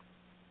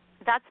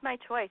 That's my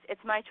choice.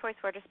 It's my choice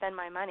where to spend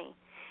my money.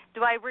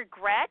 Do I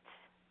regret?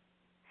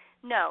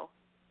 No,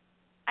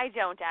 I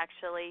don't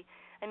actually.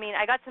 I mean,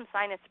 I got some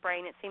sinus spray,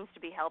 and it seems to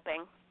be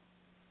helping.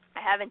 I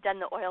haven't done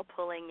the oil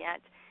pulling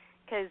yet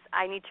because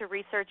I need to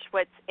research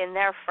what's in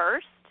there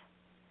first,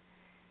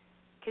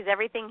 because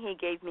everything he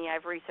gave me,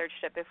 I've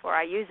researched it before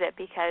I use it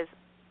because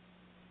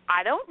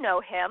I don't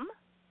know him.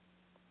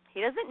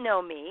 He doesn't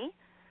know me.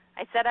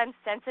 I said I'm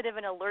sensitive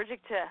and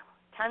allergic to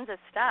tons of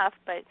stuff,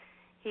 but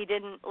he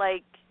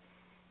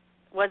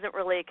wasn't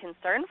really a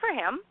concern for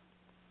him.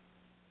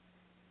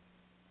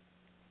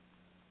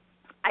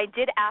 I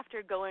did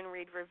after go and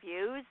read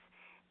reviews,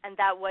 and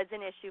that was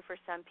an issue for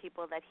some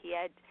people that he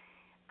had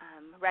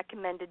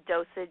recommended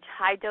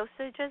high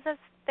dosages of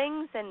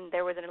things, and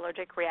there was an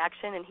allergic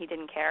reaction, and he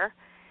didn't care.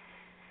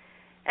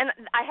 And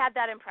I had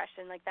that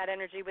impression, like that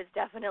energy was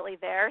definitely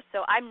there.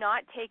 So I'm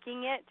not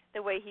taking it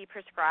the way he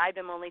prescribed.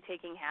 I'm only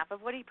taking half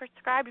of what he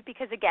prescribed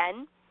because,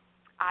 again,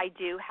 I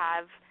do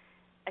have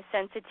a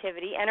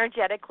sensitivity.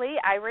 Energetically,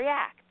 I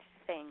react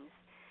to things.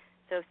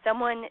 So if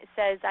someone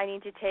says I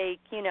need to take,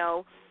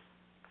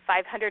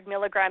 500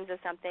 milligrams of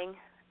something,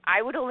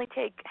 I would only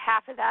take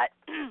half of that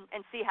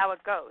and see how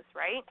it goes,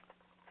 right?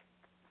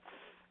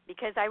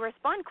 Because I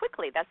respond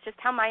quickly. That's just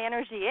how my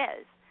energy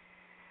is.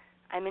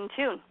 I'm in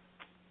tune.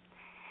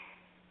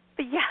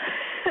 But yeah,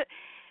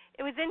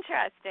 it was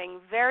interesting,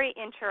 very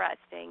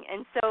interesting.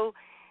 And so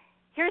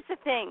here's the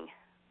thing.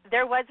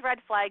 There was red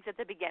flags at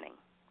the beginning.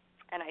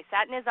 And I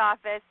sat in his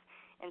office,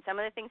 and some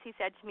of the things he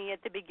said to me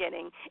at the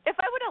beginning. If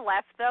I would have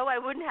left, though, I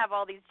wouldn't have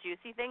all these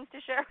juicy things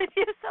to share with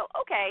you. So,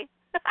 okay,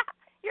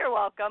 you're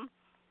welcome.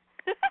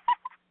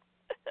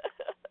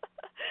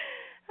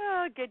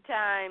 Oh, good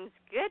times,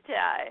 good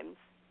times.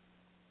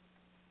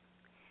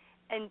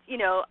 And,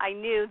 I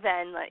knew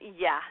then,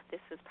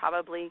 this was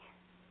probably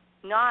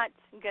not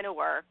going to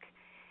work.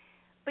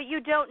 But you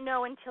don't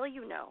know until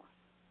you know,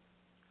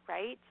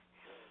 right?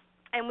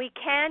 And we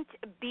can't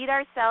beat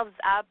ourselves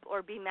up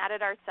or be mad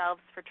at ourselves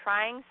for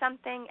trying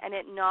something and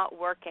it not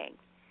working.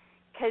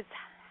 Because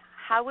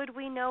how would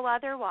we know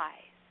otherwise,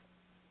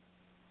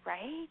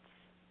 right?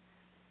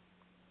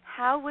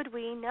 How would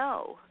we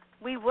know?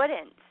 We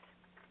wouldn't.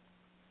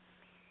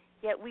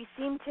 Yet we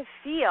seem to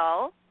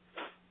feel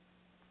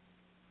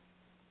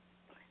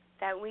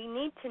that we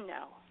need to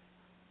know.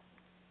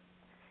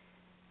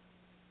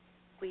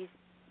 We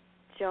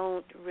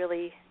don't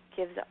really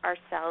give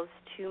ourselves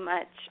too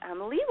much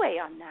leeway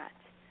on that,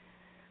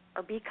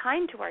 or be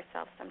kind to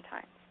ourselves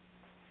sometimes.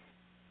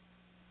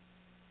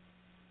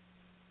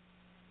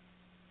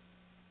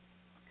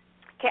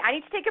 Okay, I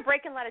need to take a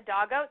break and let a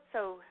dog out,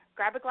 so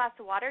grab a glass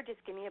of water. Just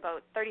give me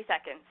about 30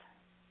 seconds.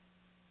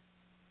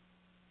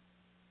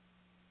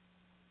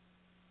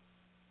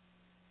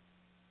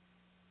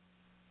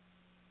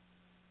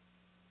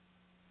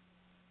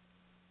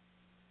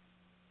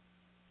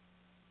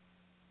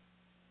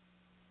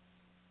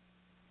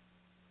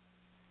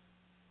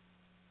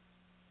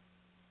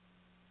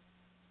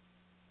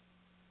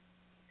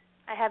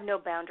 I have no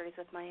boundaries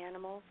with my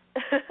animals.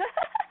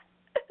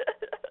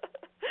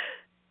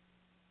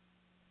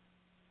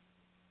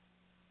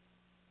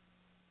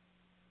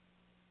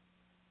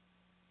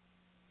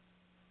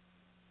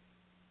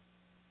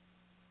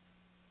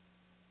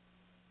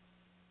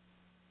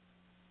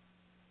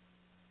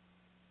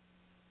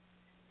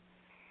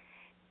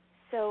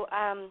 So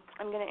I'm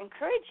going to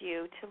encourage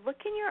you to look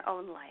in your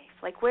own life.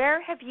 Like,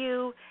 where have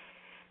you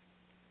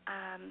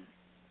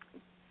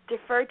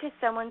deferred to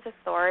someone's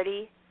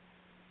authority,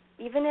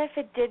 even if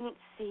it didn't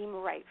seem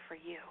right for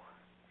you?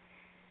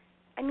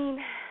 I mean,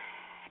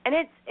 and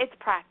it's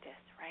practice,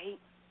 right?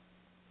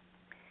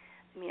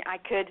 I mean, I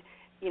could,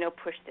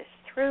 push this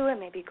through and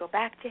maybe go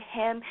back to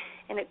him,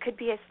 and it could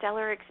be a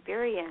stellar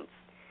experience.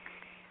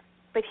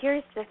 But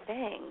here's the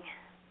thing.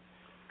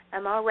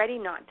 I'm already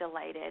not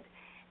delighted.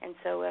 And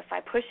so if I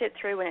push it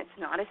through and it's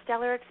not a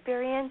stellar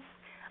experience,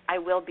 I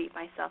will beat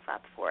myself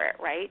up for it,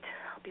 right?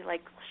 I'll be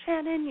like,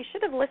 Shannon, you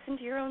should have listened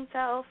to your own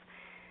self.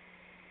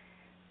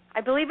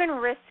 I believe in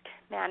risk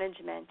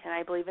management, and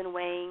I believe in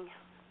weighing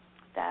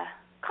the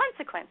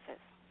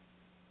consequences,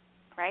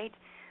 right?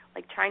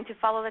 Like trying to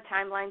follow the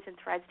timelines and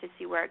threads to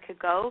see where it could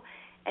go.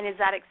 And is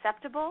that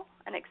acceptable,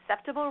 an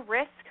acceptable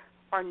risk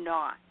or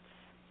not?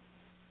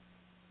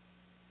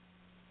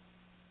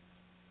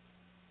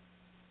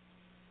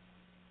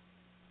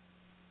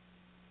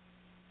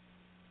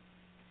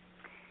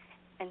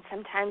 And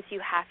sometimes you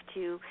have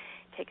to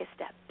take a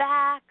step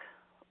back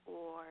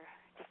or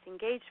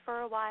disengage for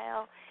a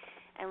while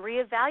and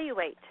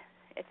reevaluate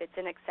if it's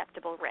an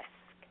acceptable risk.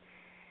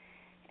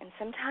 And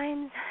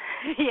sometimes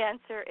the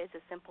answer is a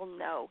simple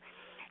no,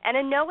 and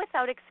a no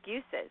without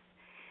excuses.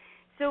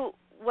 So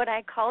when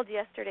I called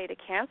yesterday to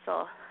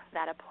cancel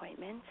that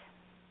appointment,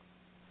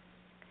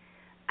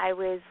 I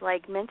was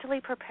like mentally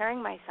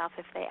preparing myself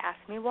if they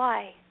asked me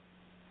why.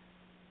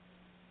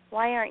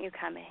 Why aren't you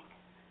coming?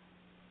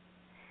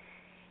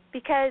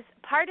 Because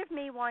part of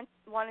me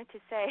wanted to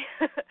say,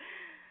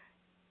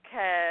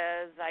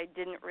 because I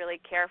didn't really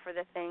care for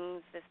the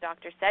things this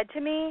doctor said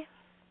to me.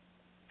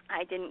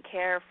 I didn't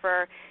care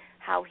for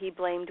how he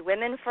blamed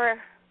women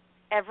for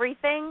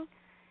everything.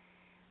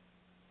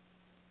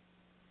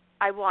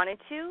 I wanted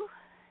to.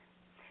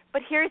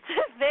 But here's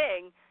the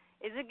thing.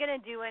 Is it going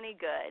to do any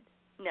good?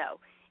 No.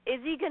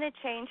 Is he going to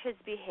change his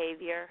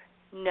behavior?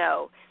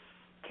 No.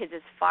 Because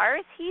as far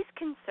as he's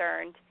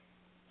concerned,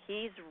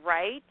 he's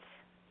right.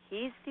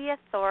 He's the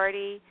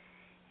authority,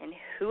 and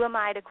who am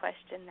I to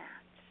question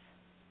that?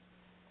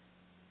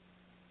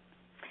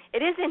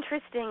 It is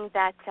interesting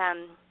that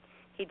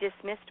he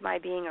dismissed my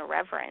being a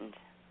reverend.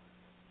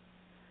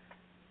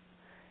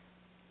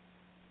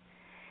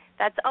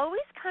 That's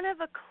always kind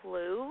of a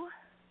clue,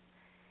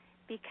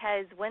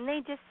 because when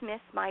they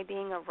dismiss my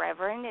being a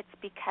reverend, it's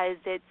because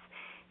it's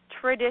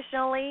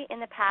traditionally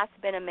in the past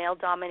been a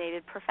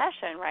male-dominated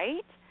profession,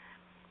 right?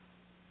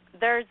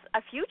 There's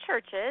a few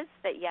churches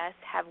that, yes,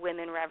 have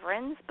women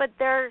reverends, but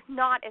they're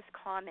not as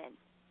common.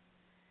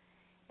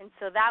 And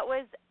so that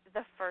was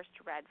the first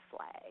red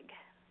flag.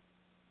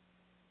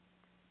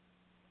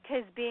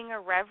 Because being a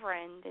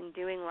reverend and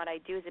doing what I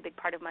do is a big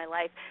part of my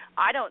life.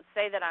 I don't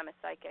say that I'm a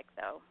psychic,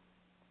 though.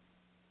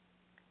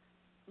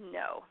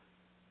 No.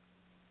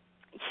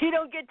 You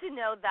don't get to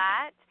know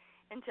that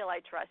until I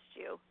trust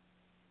you.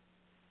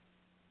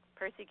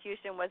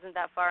 Persecution wasn't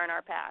that far in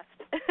our past.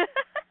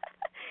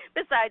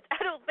 Besides, I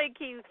don't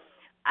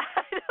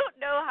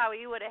know how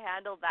he would have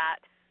handled that.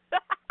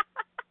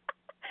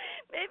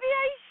 Maybe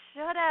I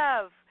should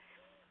have.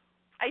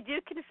 I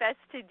do confess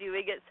to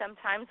doing it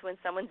sometimes when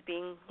someone's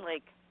being,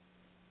 like,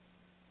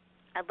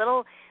 a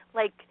little,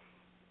 like,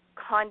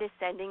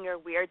 condescending or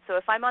weird. So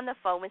if I'm on the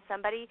phone with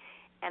somebody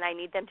and I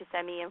need them to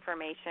send me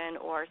information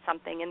or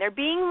something, and they're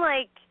being,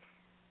 like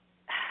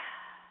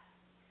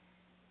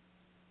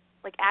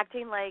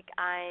acting like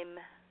I'm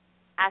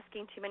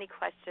asking too many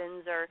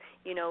questions or,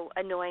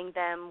 annoying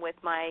them with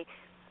my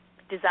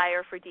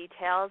desire for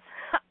details,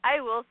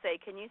 I will say,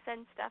 can you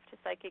send stuff to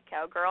Psychic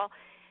Cowgirl?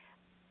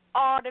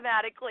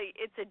 Automatically,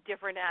 it's a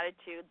different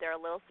attitude. They're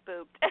a little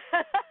spooked.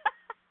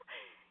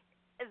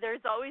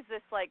 There's always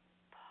this,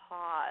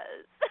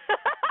 pause.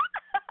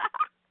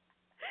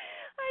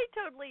 I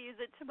totally use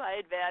it to my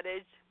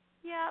advantage.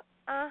 Yep,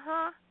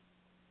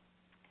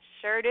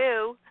 sure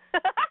do.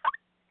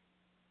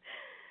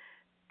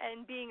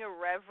 And being a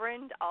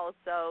reverend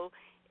also,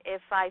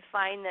 if I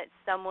find that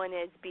someone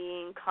is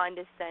being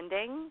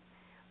condescending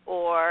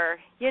or,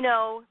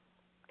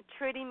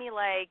 treating me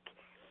like,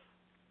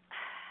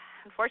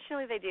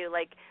 unfortunately they do,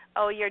 like,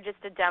 oh, you're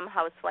just a dumb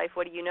housewife,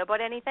 what do you know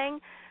about anything?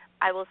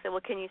 I will say, well,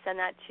 can you send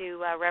that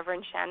to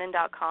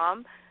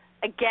reverendshannon.com?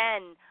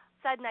 Again,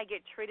 sudden I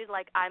get treated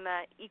like I'm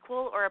a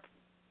equal or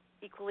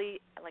equally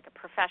like a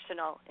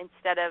professional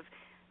instead of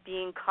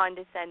being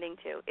condescending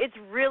to. It's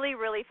really,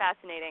 really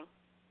fascinating.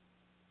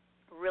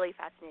 Really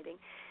fascinating.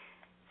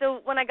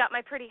 So when I got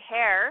my pretty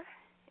hair,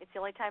 it's the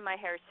only time my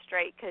hair is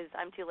straight because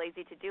I'm too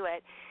lazy to do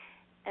it.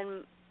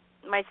 And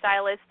my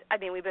stylist,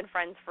 we've been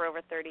friends for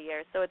over 30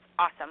 years, so it's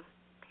awesome.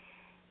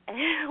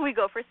 And we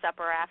go for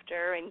supper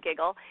after and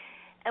giggle.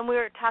 And we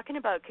were talking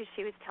about, because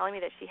she was telling me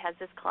that she has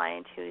this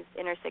client who's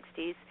in her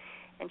 60s,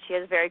 and she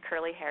has very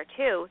curly hair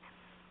too.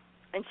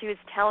 And she was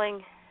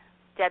telling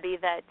Debbie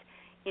that,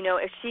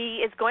 if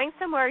she is going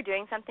somewhere or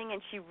doing something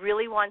and she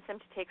really wants them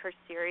to take her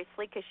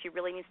seriously because she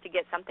really needs to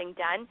get something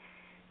done,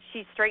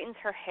 she straightens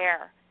her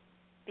hair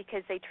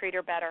because they treat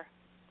her better.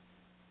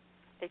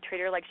 They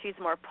treat her like she's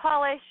more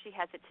polished, she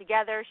has it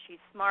together, she's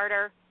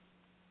smarter.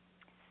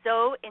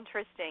 So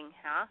interesting,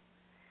 huh?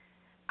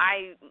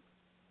 I've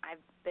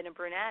been a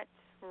brunette,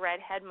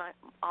 redhead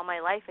all my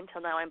life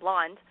until now I'm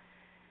blonde,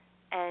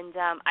 and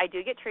I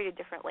do get treated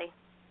differently.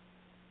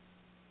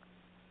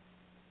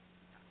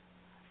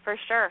 For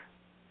sure.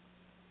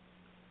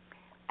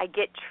 I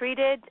get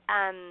treated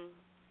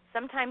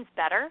sometimes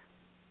better.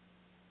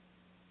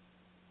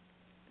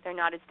 They're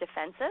not as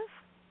defensive.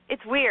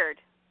 It's weird.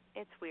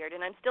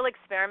 And I'm still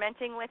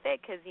experimenting with it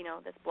because,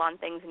 this blonde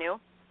thing's new.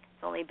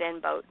 It's only been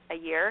about a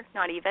year,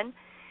 not even.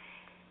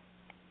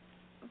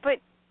 But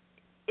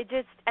it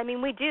just,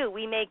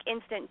 we make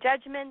instant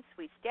judgments,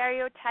 we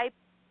stereotype,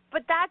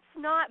 but that's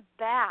not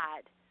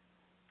bad.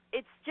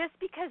 It's just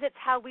because it's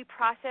how we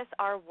process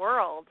our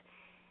world.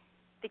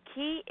 The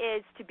key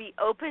is to be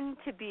open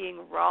to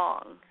being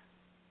wrong.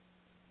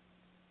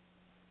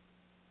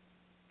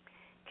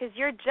 Because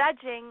you're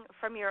judging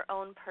from your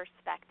own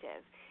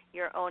perspective,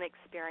 your own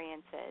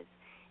experiences.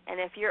 And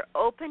if you're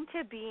open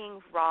to being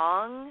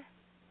wrong,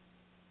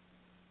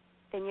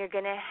 then you're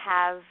going to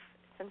have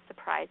some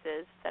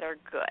surprises that are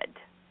good.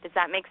 Does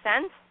that make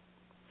sense?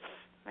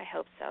 I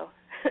hope so.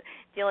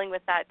 Dealing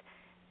with that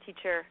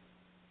teacher,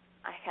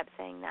 I kept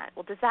saying that.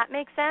 Well, does that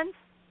make sense?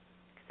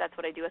 That's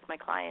what I do with my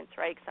clients,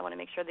 right? Because I want to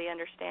make sure they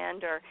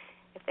understand, or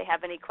if they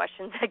have any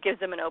questions, that gives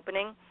them an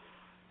opening.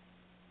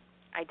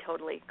 I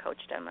totally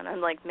coached them, and I'm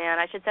like, man,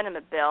 I should send him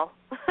a bill.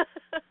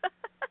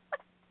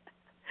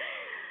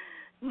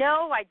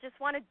 No, I just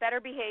wanted better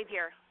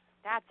behavior.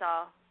 That's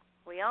all.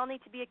 We all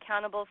need to be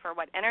accountable for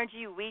what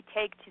energy we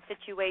take to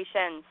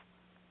situations.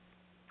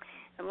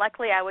 And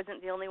luckily, I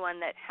wasn't the only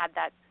one that had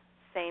that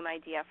same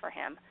idea for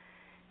him.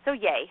 So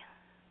yay.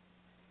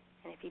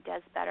 And if he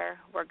does better,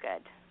 we're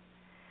good.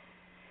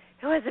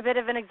 It was a bit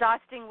of an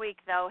exhausting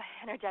week, though,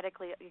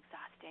 energetically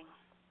exhausting.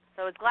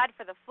 So I was glad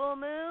for the full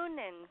moon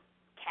and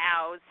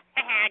cows.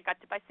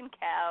 Got to buy some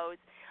cows.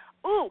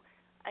 Ooh,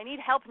 I need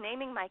help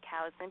naming my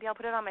cows. Maybe I'll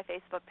put it on my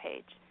Facebook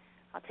page.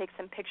 I'll take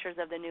some pictures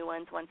of the new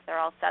ones once they're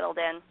all settled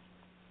in.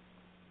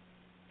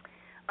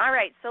 All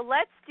right, so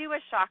let's do a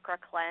chakra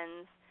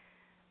cleanse.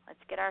 Let's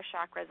get our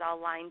chakras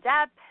all lined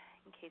up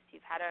in case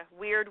you've had a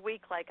weird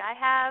week like I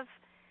have.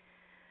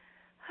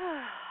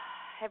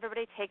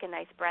 Everybody take a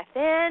nice breath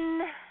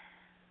in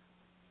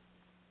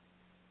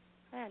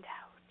and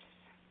out.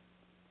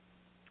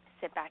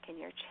 Sit back in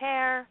your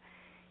chair.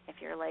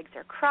 If your legs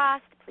are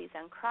crossed, please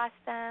uncross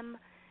them.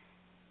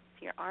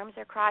 If your arms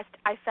are crossed,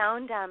 I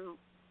found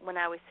when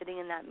I was sitting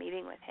in that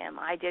meeting with him,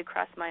 I did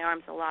cross my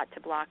arms a lot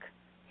to block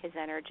his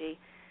energy.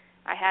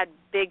 I had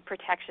big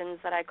protections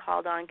that I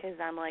called on because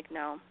I'm like,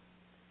 no,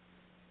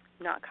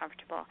 not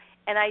comfortable.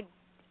 And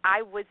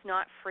I was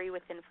not free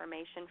with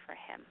information for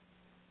him.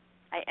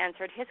 I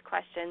answered his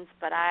questions,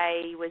 but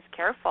I was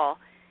careful.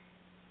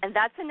 And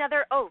that's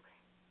another,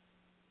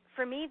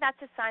 for me,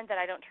 that's a sign that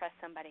I don't trust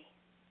somebody.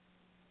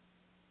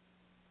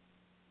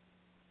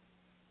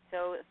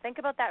 So think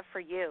about that for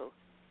you.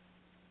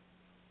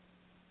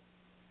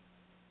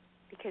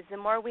 Because the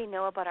more we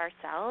know about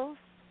ourselves,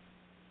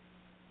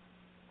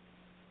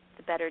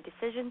 the better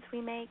decisions we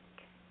make,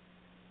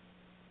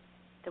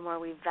 the more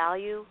we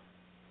value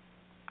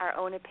our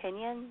own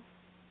opinions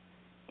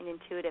and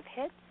intuitive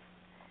hits,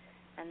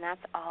 and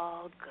that's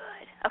all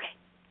good.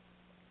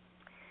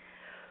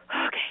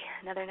 Okay,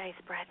 another nice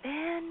breath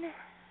in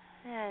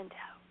and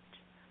out.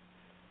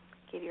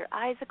 Give your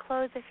eyes a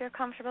close if you're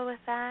comfortable with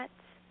that.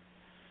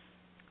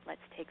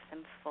 Let's take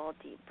some full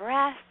deep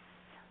breaths.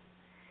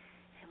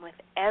 And with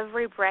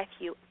every breath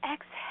you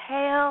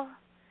exhale,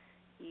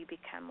 you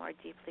become more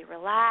deeply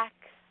relaxed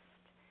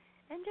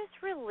and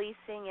just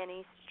releasing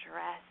any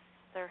stress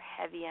or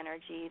heavy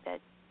energy that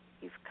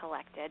you've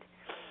collected.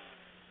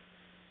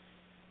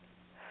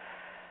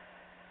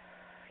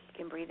 You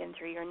can breathe in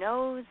through your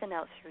nose and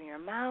out through your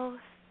mouth.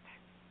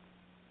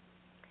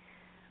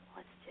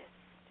 Let's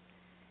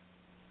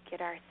just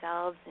get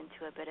ourselves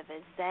into a bit of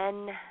a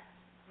zen,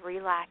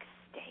 relaxed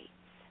state.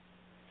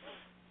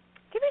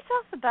 Give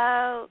yourself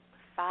about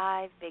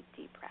 5 big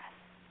deep breaths.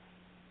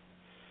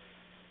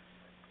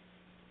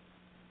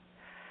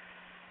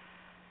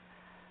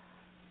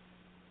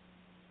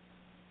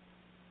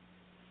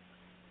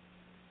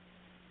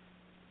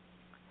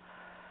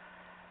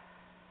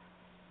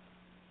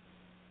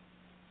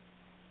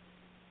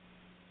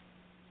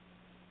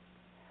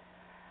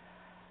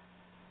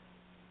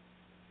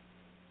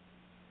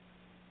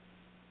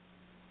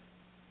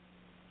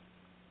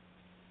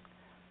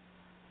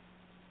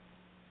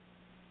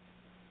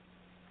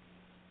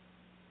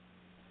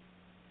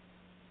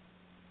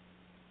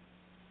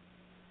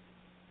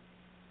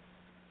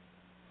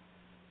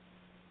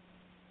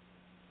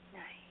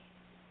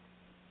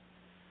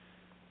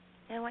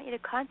 And I want you to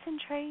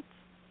concentrate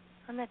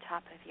on the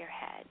top of your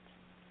head.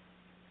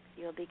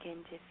 You'll begin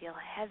to feel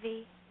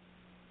heavy,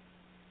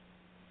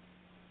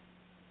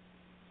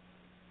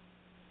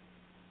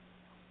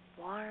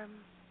 warm,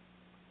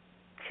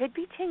 could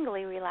be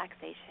tingly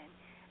relaxation.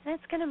 And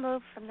it's going to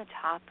move from the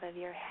top of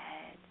your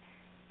head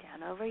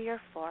down over your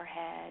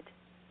forehead,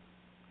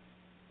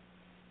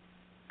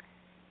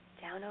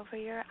 down over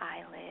your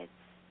eyelids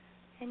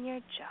and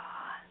your jaw.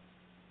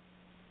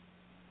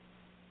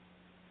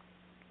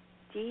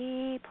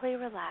 Deeply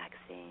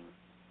relaxing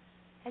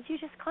as you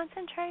just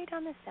concentrate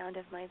on the sound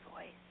of my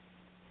voice.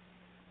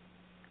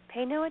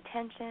 Pay no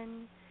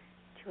attention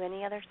to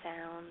any other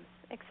sounds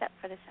except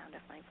for the sound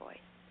of my voice.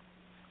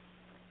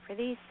 For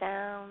these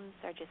sounds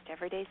are just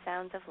everyday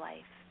sounds of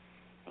life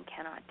and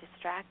cannot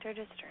distract or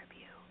disturb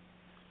you,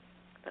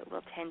 but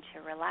will tend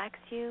to relax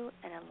you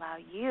and allow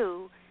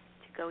you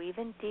to go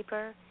even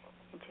deeper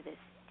into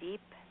this deep,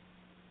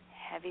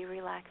 heavy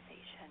relaxation.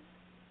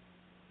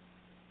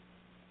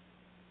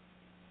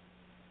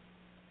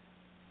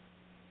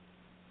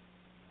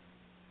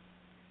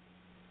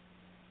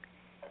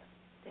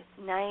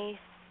 This nice,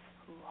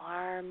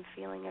 warm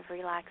feeling of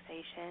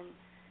relaxation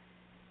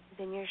is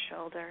in your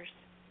shoulders,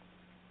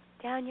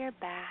 down your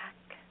back,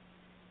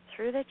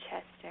 through the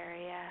chest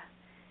area,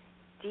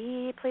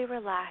 deeply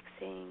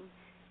relaxing,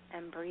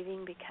 and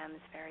breathing becomes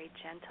very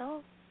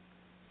gentle,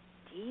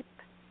 deep,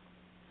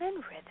 and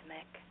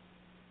rhythmic.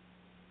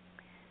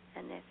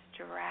 And this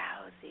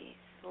drowsy,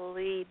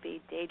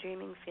 sleepy,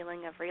 daydreaming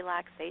feeling of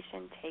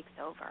relaxation takes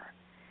over,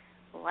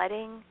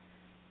 letting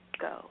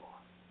go.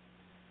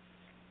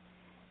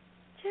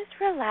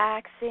 Just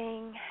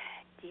relaxing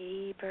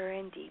deeper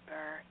and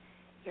deeper.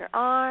 Your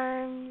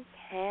arms,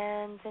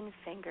 hands, and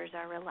fingers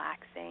are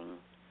relaxing.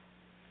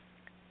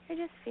 You're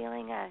just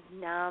feeling a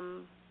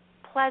numb,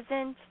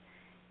 pleasant,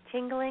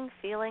 tingling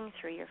feeling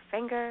through your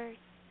fingers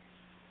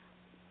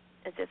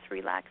as this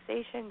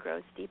relaxation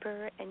grows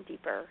deeper and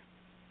deeper.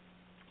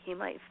 You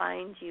might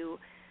find you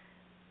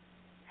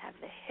have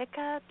the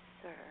hiccups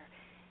or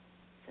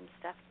some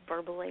stuff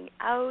burbling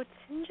out,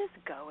 and just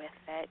go with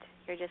it.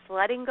 You're just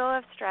letting go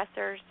of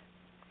stressors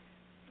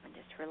and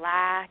just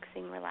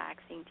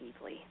relaxing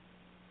deeply.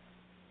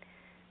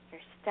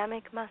 Your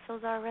stomach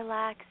muscles are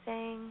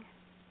relaxing,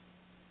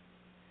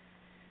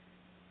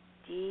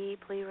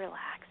 deeply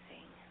relaxing.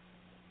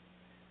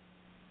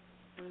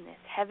 And this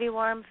heavy,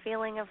 warm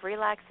feeling of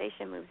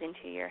relaxation moves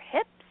into your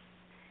hips,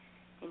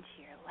 into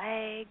your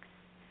legs,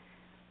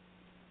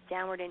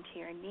 downward into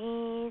your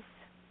knees,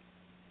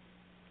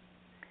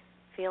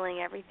 feeling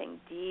everything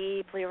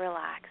deeply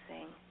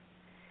relaxing.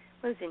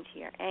 Moves into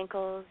your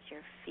ankles,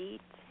 your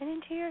feet, and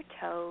into your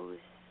toes.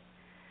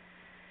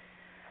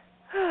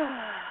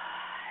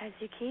 As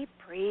you keep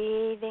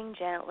breathing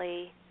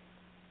gently,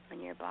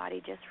 when your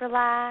body just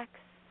relax,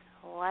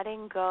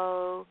 letting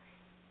go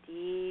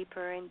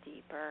deeper and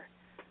deeper.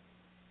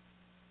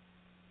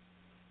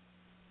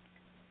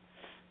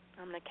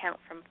 I'm going to count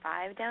from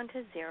 5 down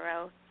to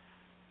 0,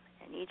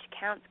 and each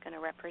count's going to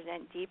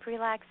represent deep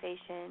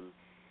relaxation.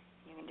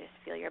 You can just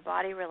feel your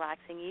body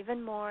relaxing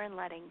even more and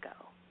letting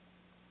go,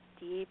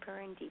 deeper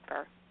and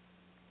deeper.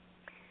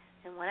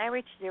 And when I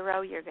reach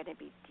 0, you're going to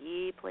be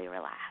deeply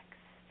relaxed.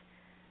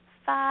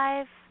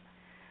 5,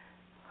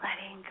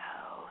 letting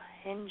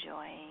go,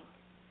 enjoying.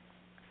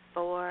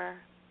 4,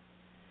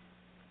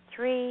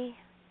 3,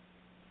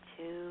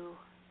 2,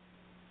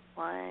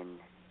 1,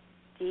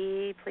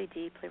 deeply,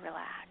 deeply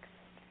relaxed.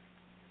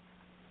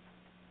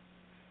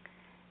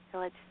 So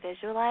let's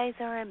visualize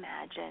or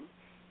imagine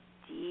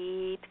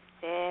deep,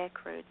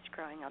 thick roots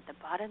growing out the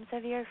bottoms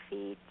of your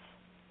feet,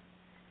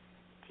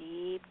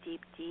 deep,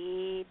 deep,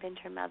 deep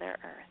into Mother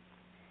Earth,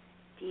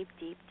 deep,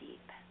 deep, deep.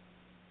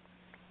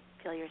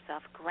 Feel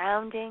yourself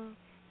grounding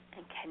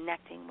and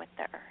connecting with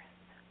the earth.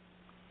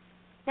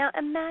 Now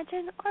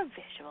imagine or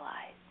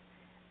visualize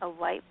a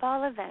white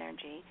ball of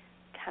energy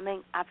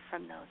coming up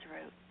from those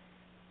roots.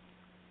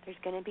 There's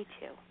going to be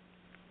 2,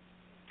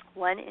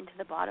 one into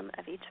the bottom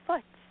of each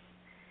foot.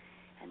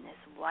 And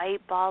this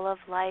white ball of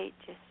light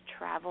just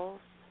travels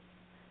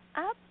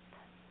up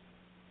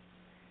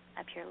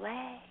your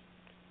leg.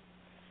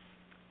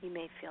 You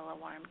may feel a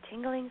warm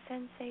tingling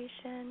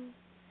sensation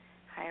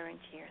higher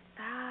into your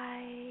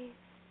thighs.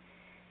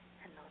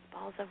 And those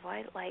balls of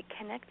white light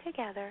connect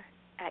together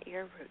at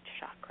your root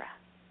chakra.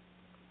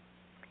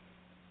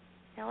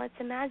 Now let's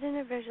imagine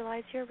or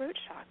visualize your root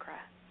chakra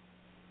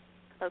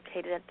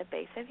located at the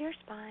base of your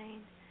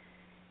spine.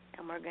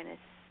 And we're going to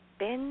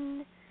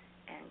spin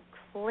and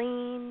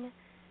clean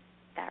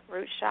that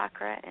root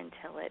chakra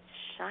until it's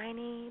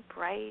shiny,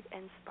 bright,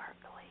 and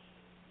sparkly.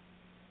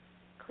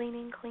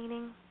 Cleaning,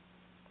 cleaning.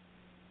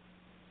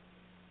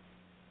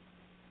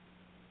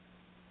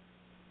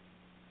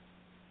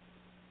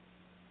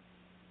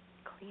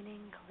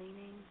 Cleaning,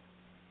 cleaning.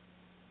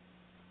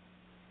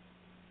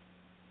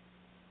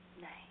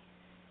 Nice.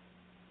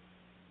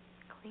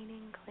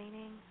 Cleaning,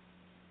 cleaning.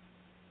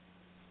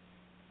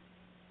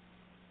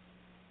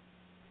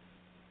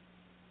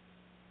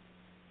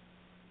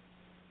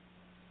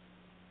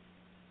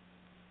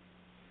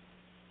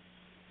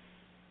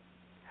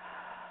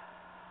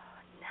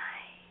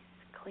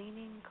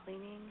 Cleaning,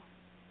 cleaning.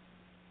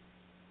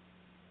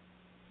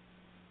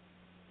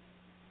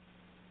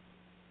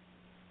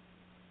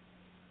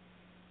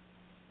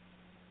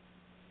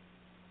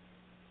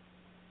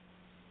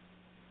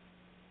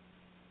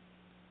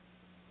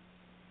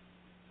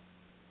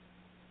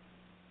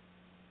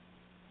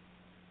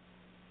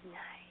 Nice.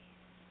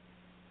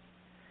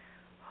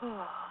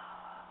 Oh,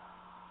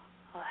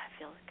 that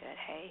feels good,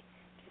 hey?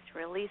 Just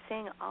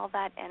releasing all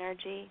that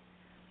energy,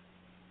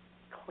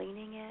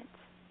 cleaning it.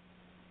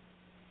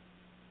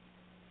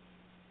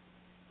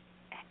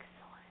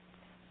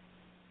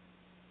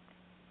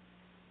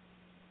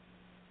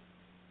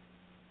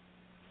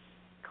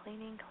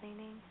 Cleaning,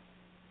 cleaning.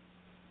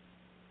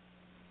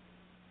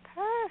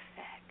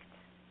 Perfect.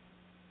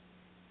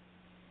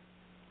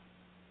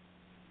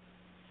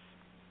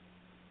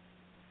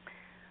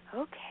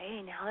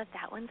 Okay, now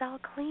that one's all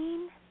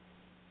clean,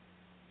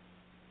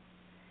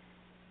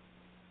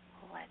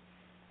 let's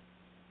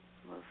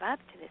move up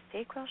to the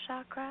sacral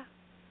chakra,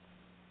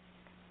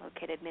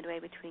 located midway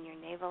between your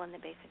navel and the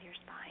base of your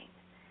spine.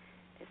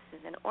 This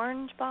is an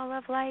orange ball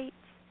of light,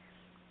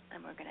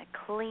 and we're going to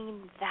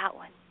clean that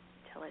one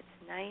till it's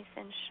nice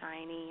and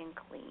shiny and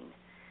clean.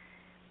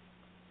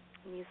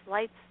 And these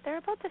lights, they're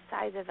about the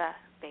size of a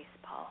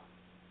baseball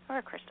or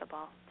a crystal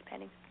ball,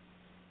 depending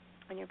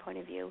on your point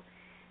of view.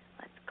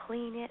 Let's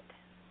clean it.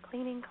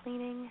 Cleaning,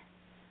 cleaning.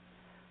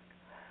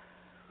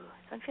 Ooh,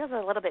 this one feels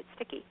a little bit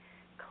sticky.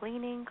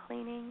 Cleaning,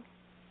 cleaning.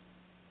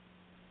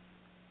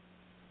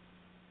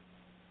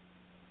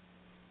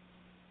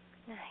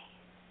 Nice.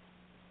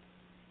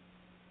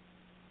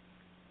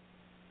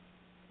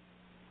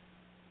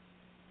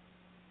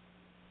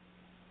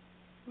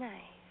 Nice.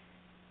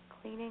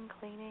 Cleaning,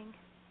 cleaning.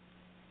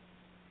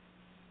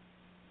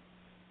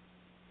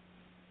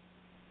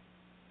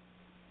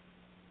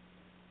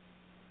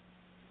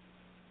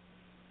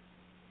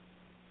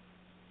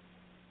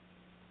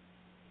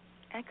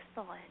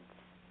 Excellent.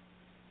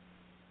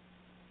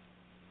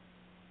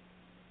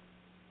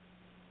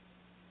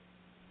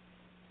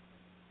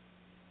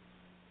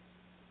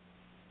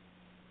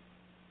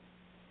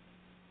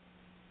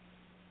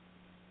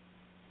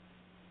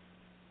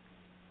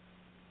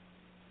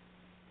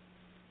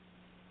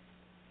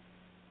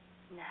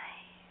 Nice.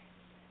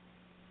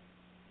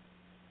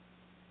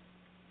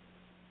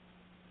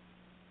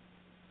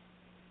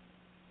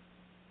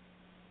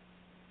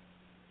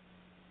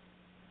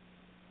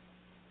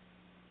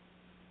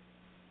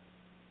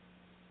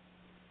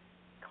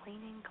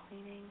 Cleaning,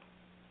 cleaning.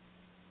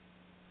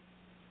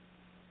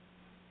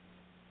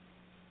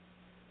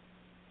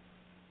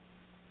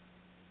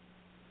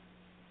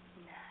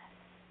 Yes.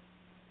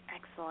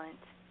 Excellent.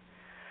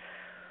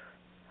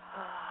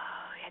 Oh,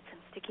 we had some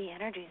sticky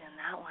energies in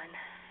that one.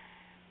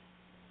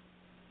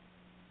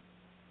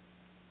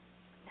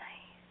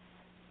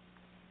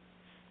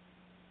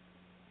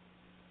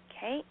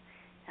 Okay,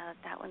 now that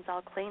that one's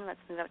all clean, let's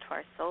move up to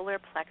our solar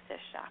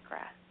plexus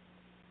chakra.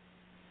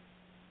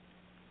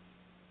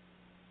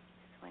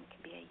 This one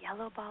can be a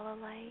yellow ball of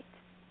light.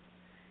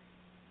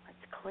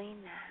 Let's clean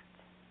that.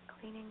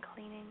 Cleaning,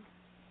 cleaning.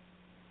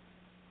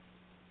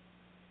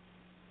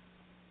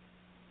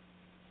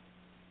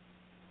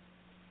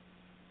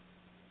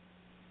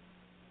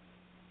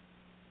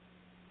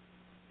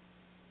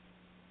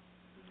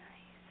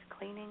 Nice.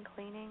 Cleaning,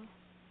 cleaning.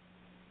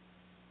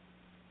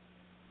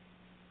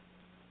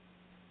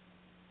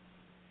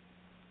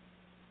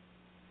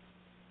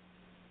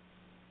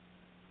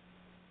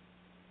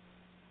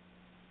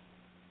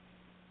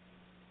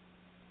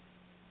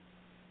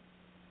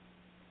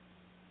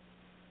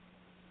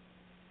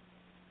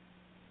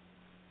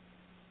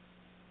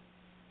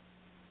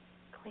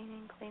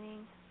 Cleaning, cleaning.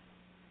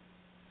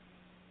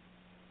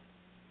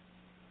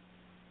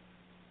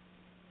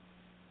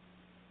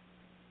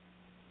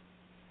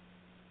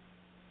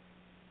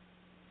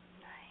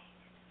 Nice.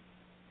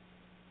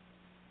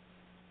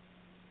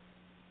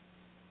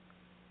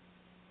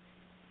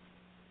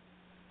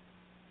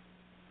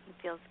 It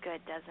feels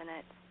good, doesn't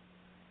it?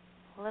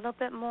 A little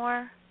bit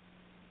more.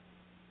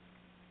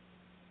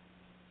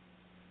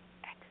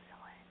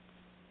 Excellent.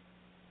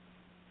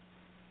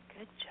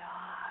 Good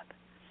job.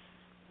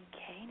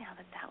 Okay, now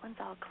that that one's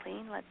all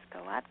clean, let's go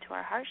up to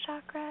our heart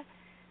chakra,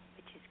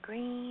 which is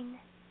green.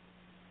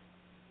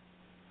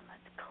 And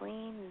let's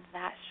clean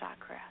that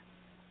chakra.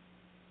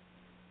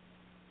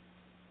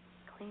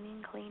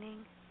 Cleaning,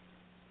 cleaning.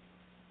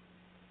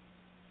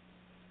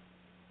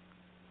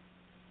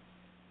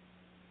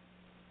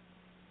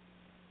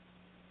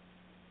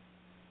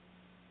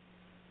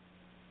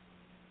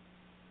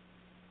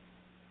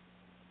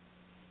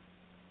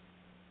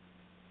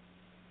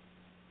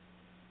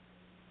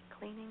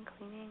 Cleaning,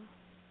 cleaning.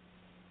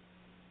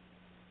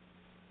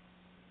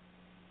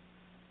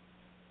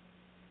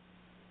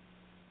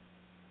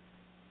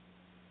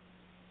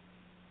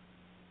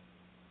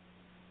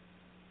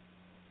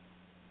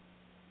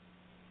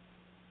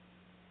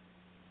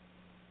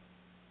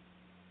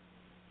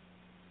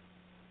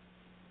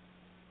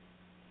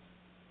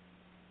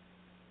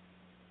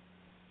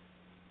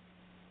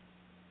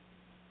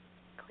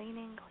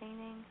 Cleaning,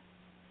 cleaning.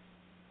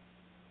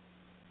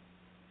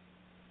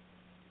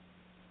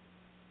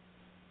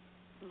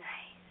 Nice.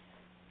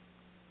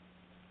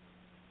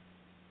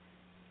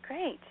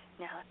 Great.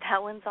 Now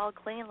that one's all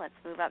clean, let's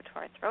move up to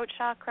our throat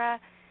chakra.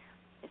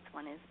 This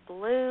one is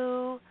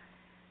blue.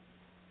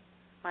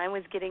 Mine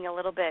was getting a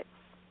little bit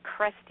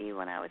crusty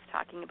when I was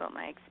talking about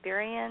my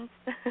experience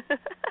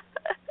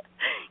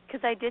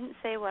because I didn't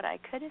say what I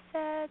could have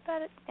said,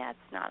 but that's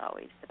not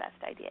always the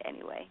best idea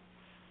anyway.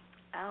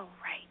 All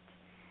right.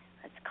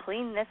 Let's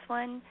clean this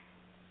one.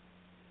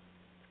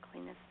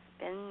 Clean this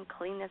spin,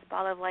 clean this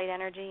ball of light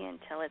energy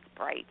until it's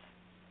bright.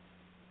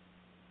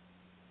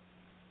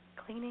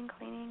 Cleaning,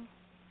 cleaning.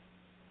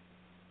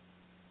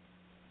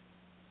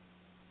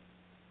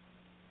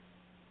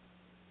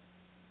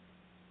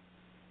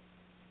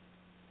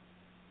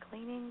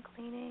 Cleaning,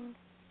 cleaning.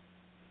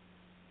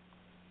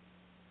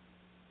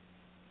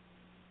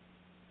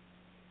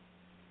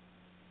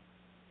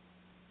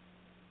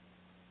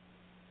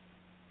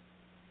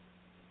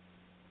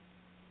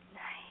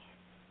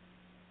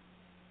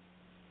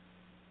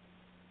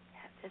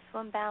 This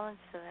one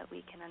balanced so that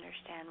we can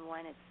understand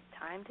when it's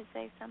time to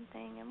say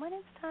something and when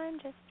it's time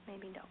just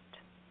maybe don't.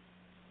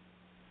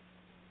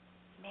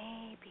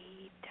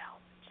 Maybe don't.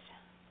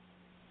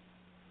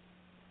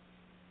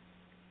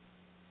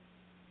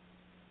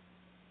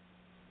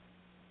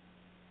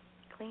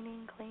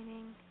 Cleaning,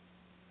 cleaning.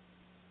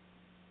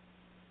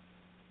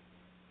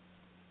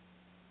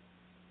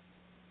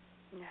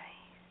 Nice.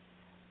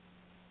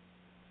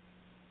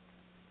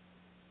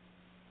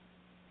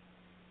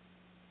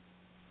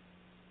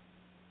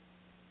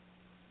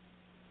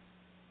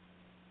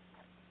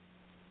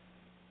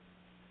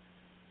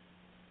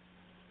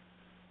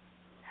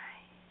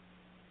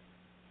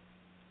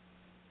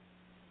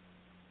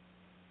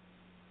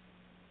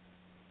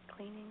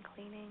 Cleaning,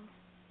 cleaning.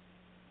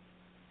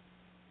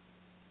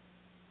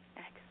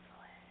 Excellent.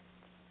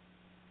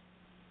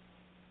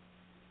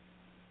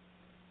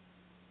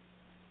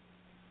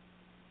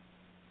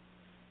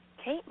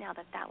 Okay, now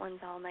that that one's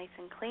all nice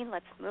and clean,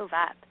 let's move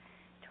up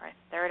to our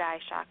third eye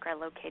chakra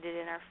located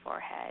in our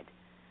forehead.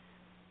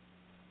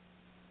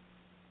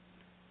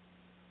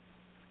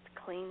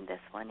 Let's clean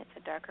this one. It's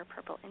a darker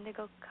purple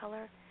indigo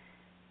color.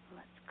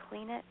 Let's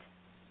clean it.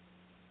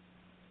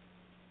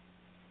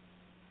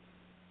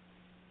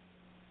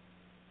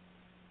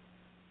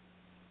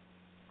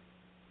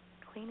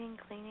 Cleaning,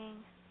 cleaning.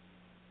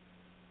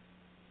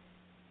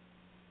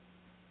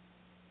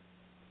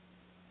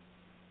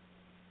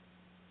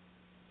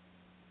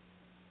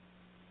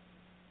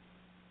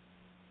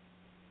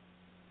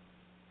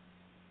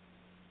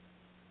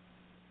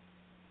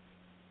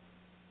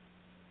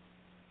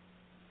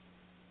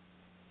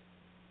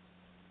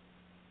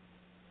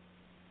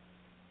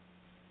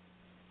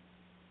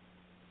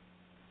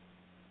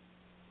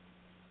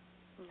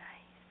 Nice.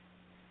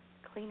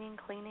 Cleaning,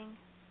 cleaning.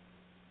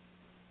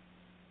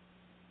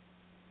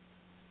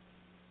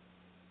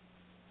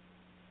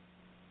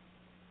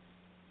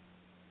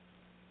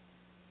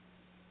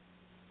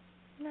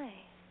 Nice.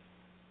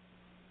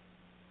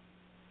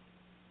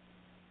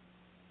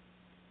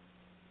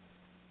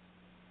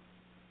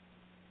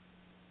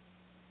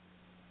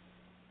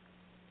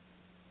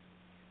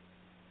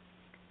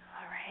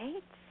 All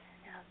right.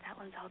 Now that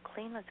one's all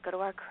clean, let's go to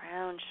our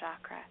crown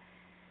chakra.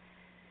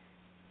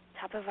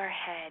 Top of our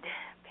head,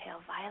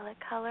 pale violet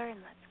color,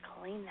 and let's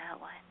clean that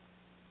one.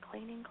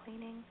 Cleaning,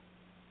 cleaning.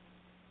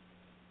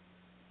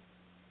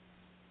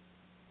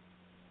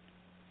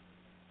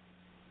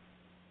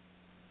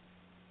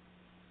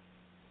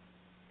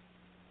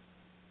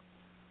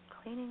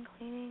 Cleaning,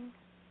 cleaning.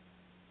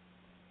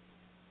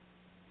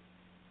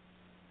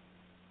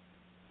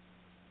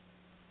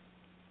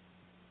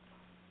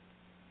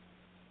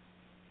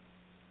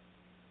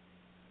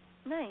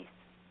 Nice.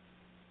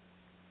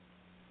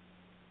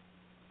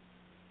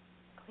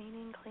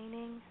 Cleaning,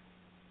 cleaning.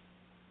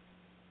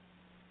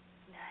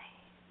 Nice.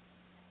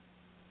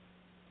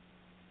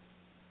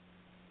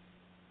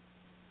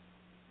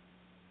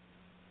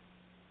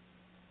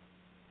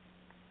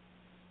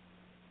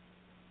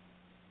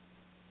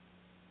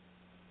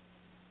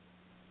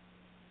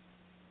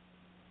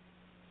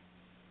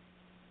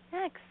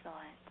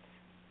 Excellent.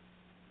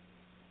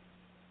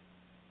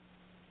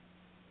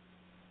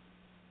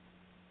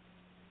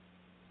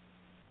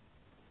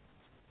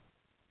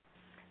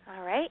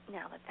 All right,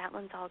 now that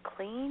one's all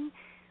clean,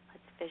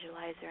 let's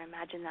visualize or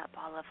imagine that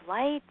ball of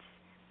light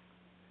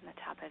on the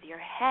top of your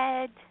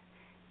head,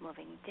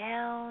 moving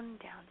down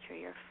through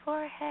your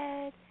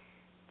forehead,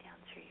 down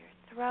through your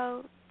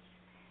throat,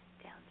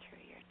 down through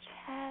your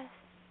chest,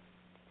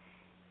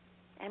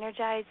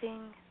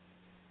 energizing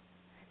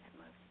as it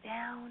moves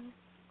down.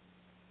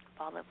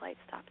 Ball of light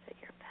stops at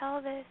your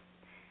pelvis,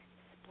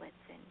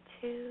 splits in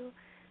two,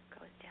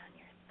 goes down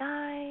your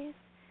thighs,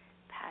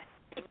 past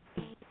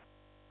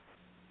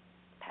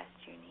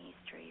your knees,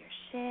 through your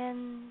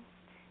shins,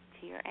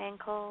 to your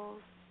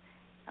ankles,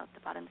 out the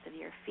bottoms of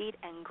your feet,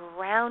 and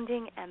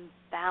grounding and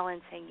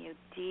balancing you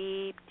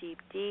deep, deep,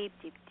 deep,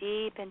 deep,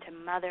 deep into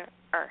Mother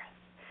Earth.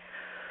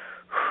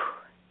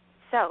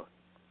 So,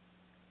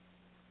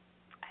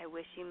 I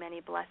wish you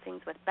many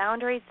blessings with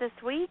boundaries this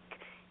week,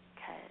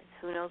 because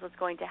who knows what's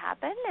going to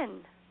happen,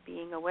 and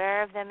being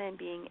aware of them and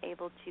being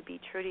able to be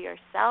true to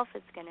yourself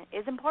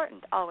is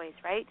important always,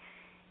 right?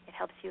 It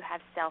helps you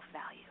have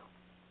self-value.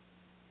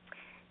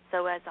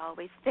 So as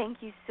always,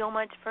 thank you so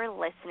much for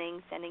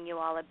listening. Sending you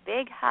all a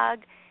big hug,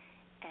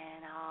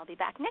 and I'll be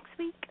back next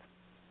week.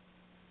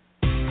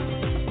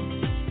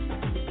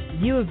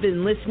 You have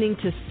been listening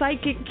to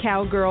Psychic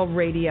Cowgirl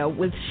Radio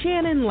with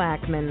Shannon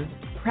Lackman.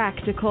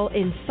 Practical,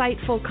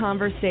 insightful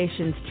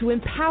conversations to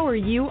empower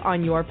you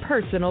on your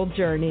personal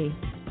journey.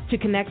 To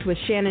connect with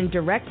Shannon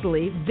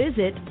directly,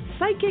 visit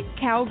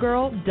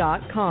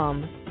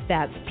psychiccowgirl.com.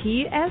 That's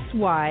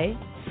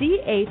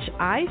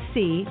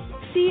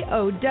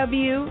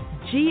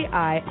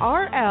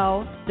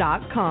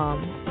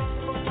PSYCHICCOWGIRL.com.